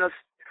costing us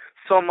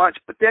so much.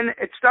 But then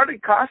it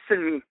started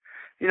costing me.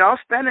 I was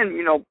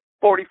spending,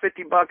 $40,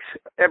 $50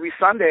 every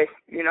Sunday,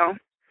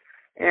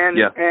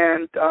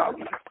 and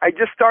I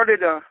just started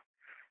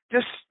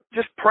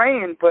just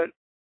praying. But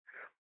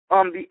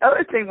the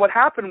other thing, what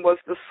happened was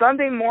the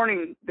Sunday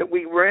morning that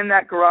we were in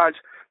that garage,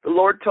 the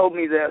Lord told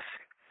me this,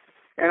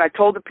 and I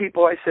told the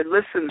people, I said,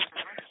 listen,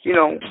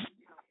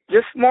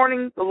 this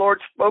morning the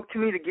Lord spoke to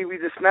me to give you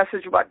this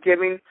message about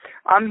giving.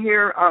 I'm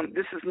here.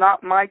 This is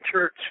not my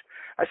church.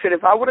 I said,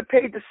 if I would have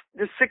paid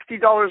this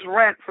 $60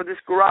 rent for this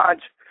garage,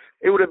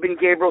 it would have been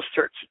Gabriel's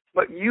church.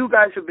 But you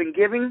guys have been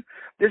giving.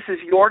 This is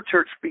your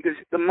church, because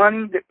the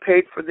money that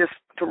paid for this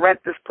to rent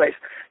this place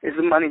is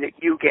the money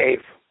that you gave.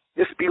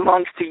 This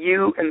belongs to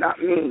you and not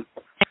me.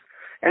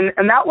 And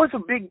that was a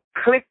big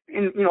click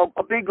in,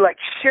 a big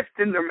shift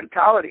in their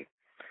mentality.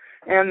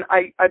 And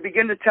I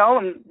began to tell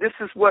them this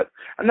is what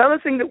another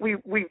thing that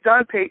we've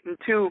done, Peyton,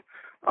 too.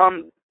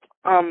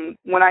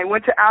 When I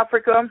went to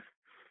Africa,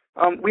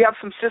 we have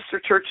some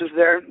sister churches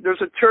there.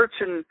 There's a church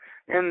in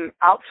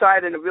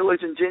outside in a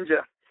village in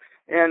Jinja,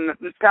 and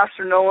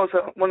Pastor Noah's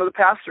one of the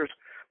pastors.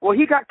 Well,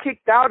 he got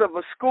kicked out of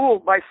a school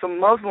by some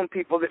Muslim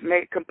people that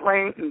made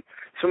complaint and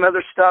some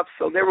other stuff.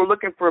 So they were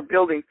looking for a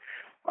building.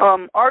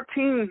 Our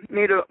team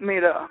made a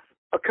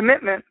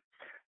commitment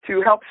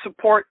to help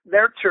support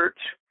their church.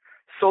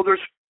 So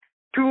there's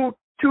two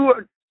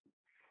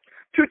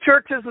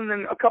churches and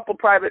then a couple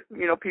private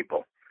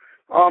people.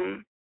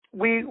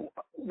 We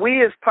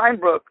as Pine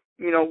Brook,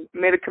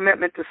 made a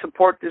commitment to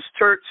support this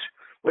church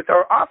with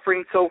our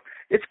offering. So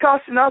it's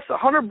costing us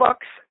 $100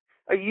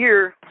 a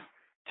year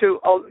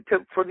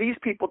for these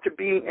people to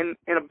be in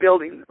a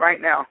building right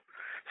now.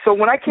 So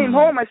when I came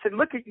home, I said,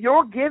 look, at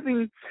your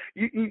giving.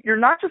 You're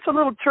not just a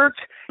little church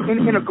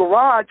in a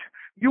garage.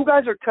 You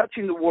guys are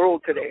touching the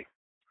world today.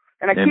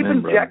 And I keep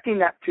injecting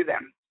that to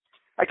them.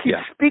 I keep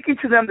speaking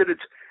to them that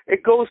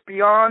it goes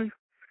beyond,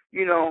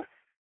 just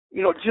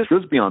it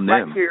goes beyond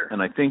right them. Here.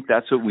 And I think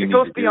that's what we need to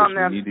do. It goes beyond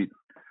them.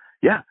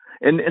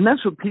 And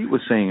that's what Pete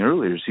was saying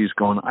earlier. Is he's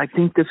going, I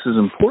think this is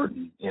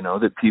important,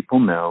 that people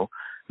know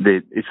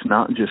that it's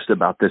not just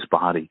about this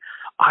body.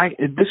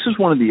 This is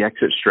one of the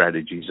exit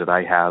strategies that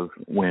I have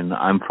when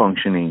I'm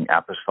functioning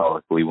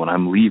apostolically, when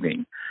I'm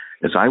leaving,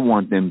 is I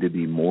want them to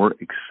be more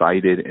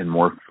excited and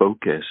more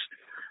focused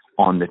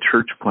on the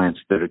church plants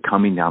that are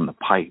coming down the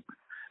pipe,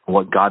 and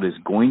what God is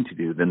going to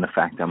do, than the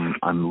fact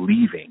I'm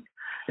leaving.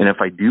 And if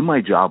I do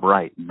my job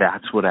right,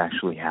 that's what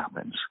actually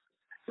happens.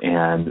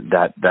 And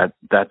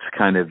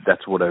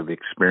that's what I've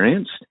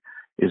experienced,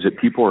 is that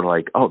people are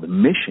like, oh, the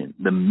mission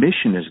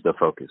is the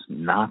focus,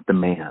 not the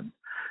man.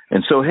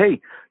 And so,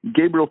 hey,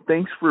 Gabriel,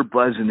 thanks for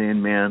buzzing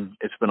in, man.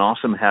 It's been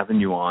awesome having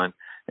you on.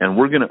 And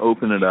we're going to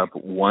open it up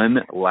one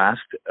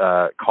last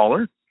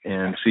caller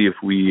and see if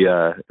we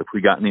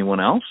got anyone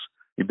else.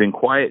 You've been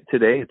quiet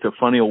today. It's a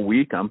funny old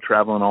week. I'm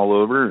traveling all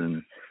over,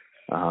 and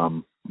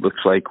looks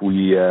like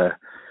we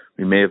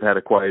may have had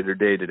a quieter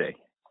day today.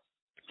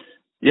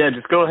 Yeah,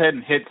 just go ahead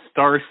and hit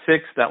 *6.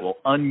 That will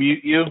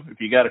unmute you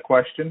if you got a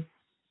question,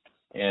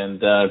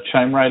 and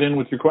chime right in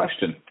with your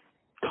question,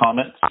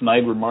 comment,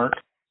 snide remark.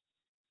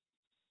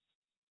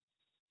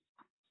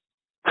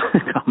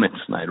 Comment,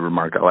 snide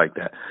remark. I like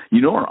that.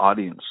 You know our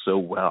audience so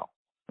well.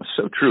 It's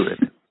so true,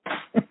 isn't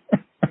it?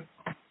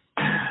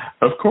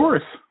 Of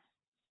course.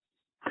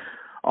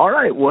 All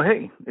right. Well,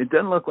 hey, it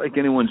doesn't look like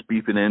anyone's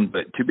beeping in,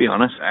 but to be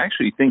honest, I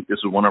actually think this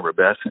is one of our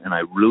best, and I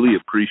really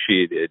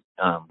appreciated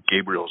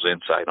Gabriel's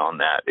insight on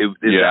that.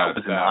 That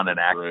was not an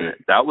accident.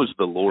 Great. That was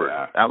the Lord.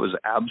 Yeah. That was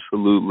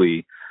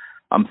absolutely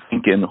I'm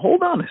thinking,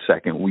 hold on a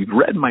second. We've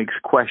read Mike's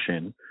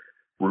question.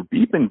 We're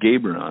beeping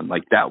Gabriel.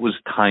 Like, that was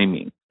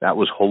timing. That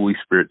was Holy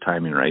Spirit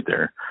timing right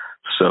there.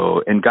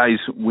 So, and guys,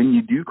 when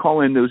you do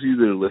call in, those of you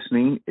that are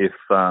listening, if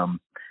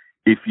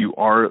you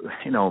are,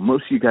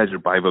 most of you guys are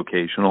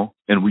bivocational,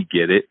 and we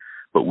get it,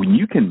 but when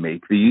you can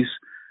make these,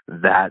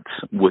 that's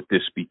what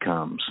this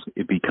becomes.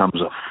 It becomes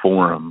a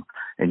forum,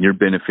 and you're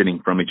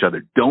benefiting from each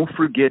other. Don't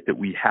forget that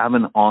we have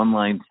an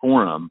online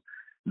forum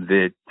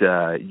that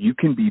you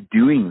can be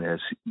doing this,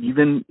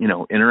 even,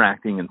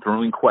 interacting and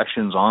throwing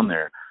questions on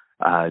there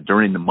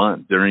during the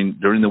month, during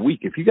the week.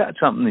 If you got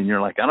something and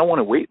you're like, I don't want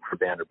to wait for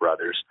Band of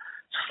Brothers,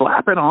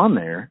 slap it on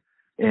there,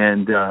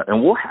 and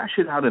we'll hash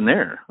it out in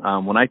there.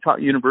 When I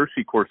taught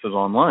university courses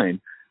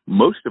online,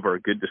 most of our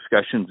good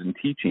discussions and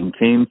teaching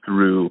came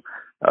through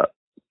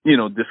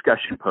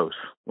discussion posts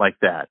like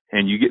that.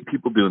 And you get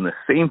people doing the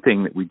same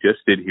thing that we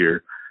just did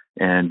here.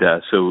 And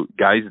so,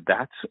 guys,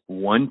 that's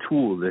one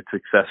tool that's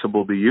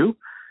accessible to you.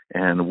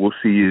 And we'll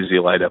see you as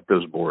you light up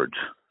those boards.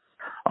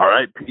 All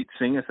right, Pete,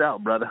 sing us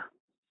out, brother.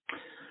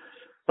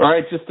 All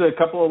right, just a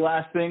couple of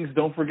last things.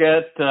 Don't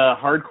forget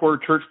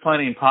Hardcore Church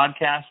Planting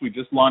Podcast. We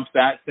just launched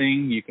that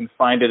thing. You can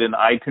find it in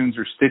iTunes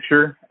or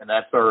Stitcher, and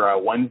that's our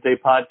Wednesday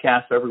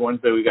podcast. Every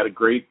Wednesday we got a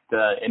great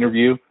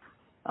interview.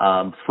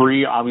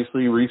 Free,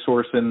 obviously,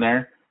 resource in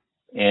there.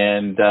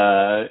 And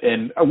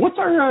what's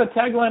our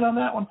tagline on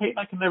that one, Peyton?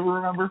 I can never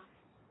remember.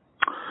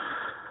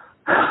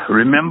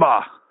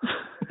 Remember.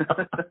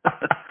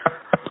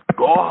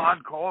 Go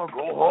hardcore,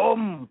 go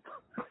home.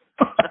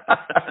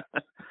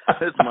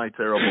 That's my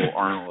terrible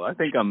Arnold. I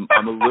think I'm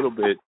a little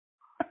bit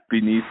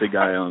beneath the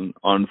guy on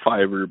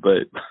Fiverr,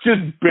 but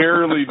just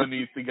barely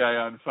beneath the guy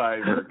on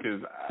Fiverr,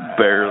 because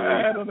barely.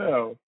 I don't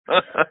know.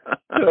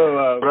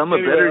 So, but I'm a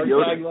better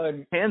Yoda.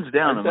 Tagline, hands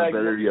down, I'm a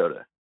better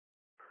Yoda.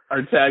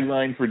 Our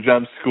tagline for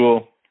Jump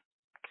School.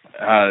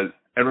 And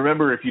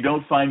remember, if you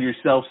don't find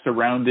yourself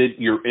surrounded,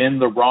 you're in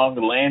the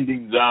wrong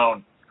landing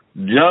zone.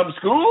 Jump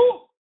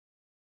School?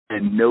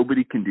 And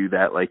nobody can do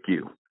that like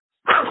you.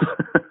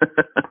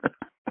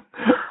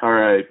 All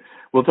right.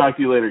 We'll talk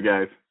to you later,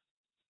 guys.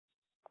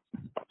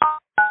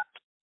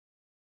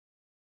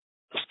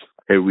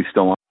 Hey, we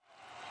still on?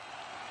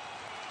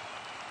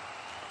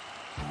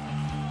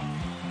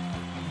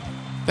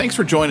 Thanks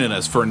for joining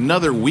us for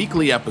another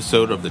weekly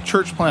episode of the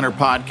Church Planter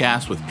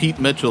Podcast with Pete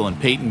Mitchell and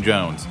Peyton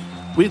Jones.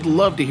 We'd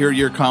love to hear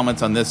your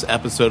comments on this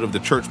episode of the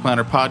Church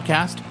Planter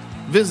Podcast.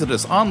 Visit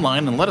us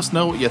online and let us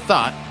know what you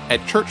thought at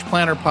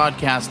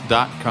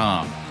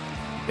churchplanterpodcast.com.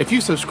 If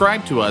you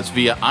subscribe to us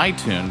via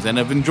iTunes and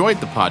have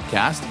enjoyed the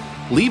podcast,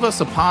 leave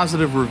us a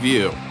positive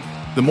review.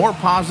 The more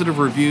positive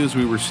reviews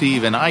we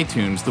receive in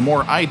iTunes, the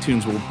more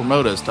iTunes will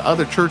promote us to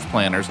other church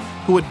planners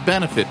who would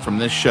benefit from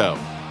this show.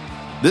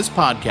 This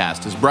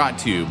podcast is brought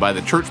to you by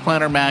the Church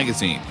Planter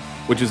Magazine,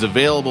 which is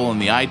available in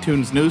the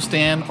iTunes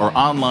newsstand or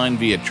online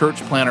via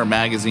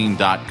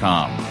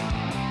churchplantermagazine.com.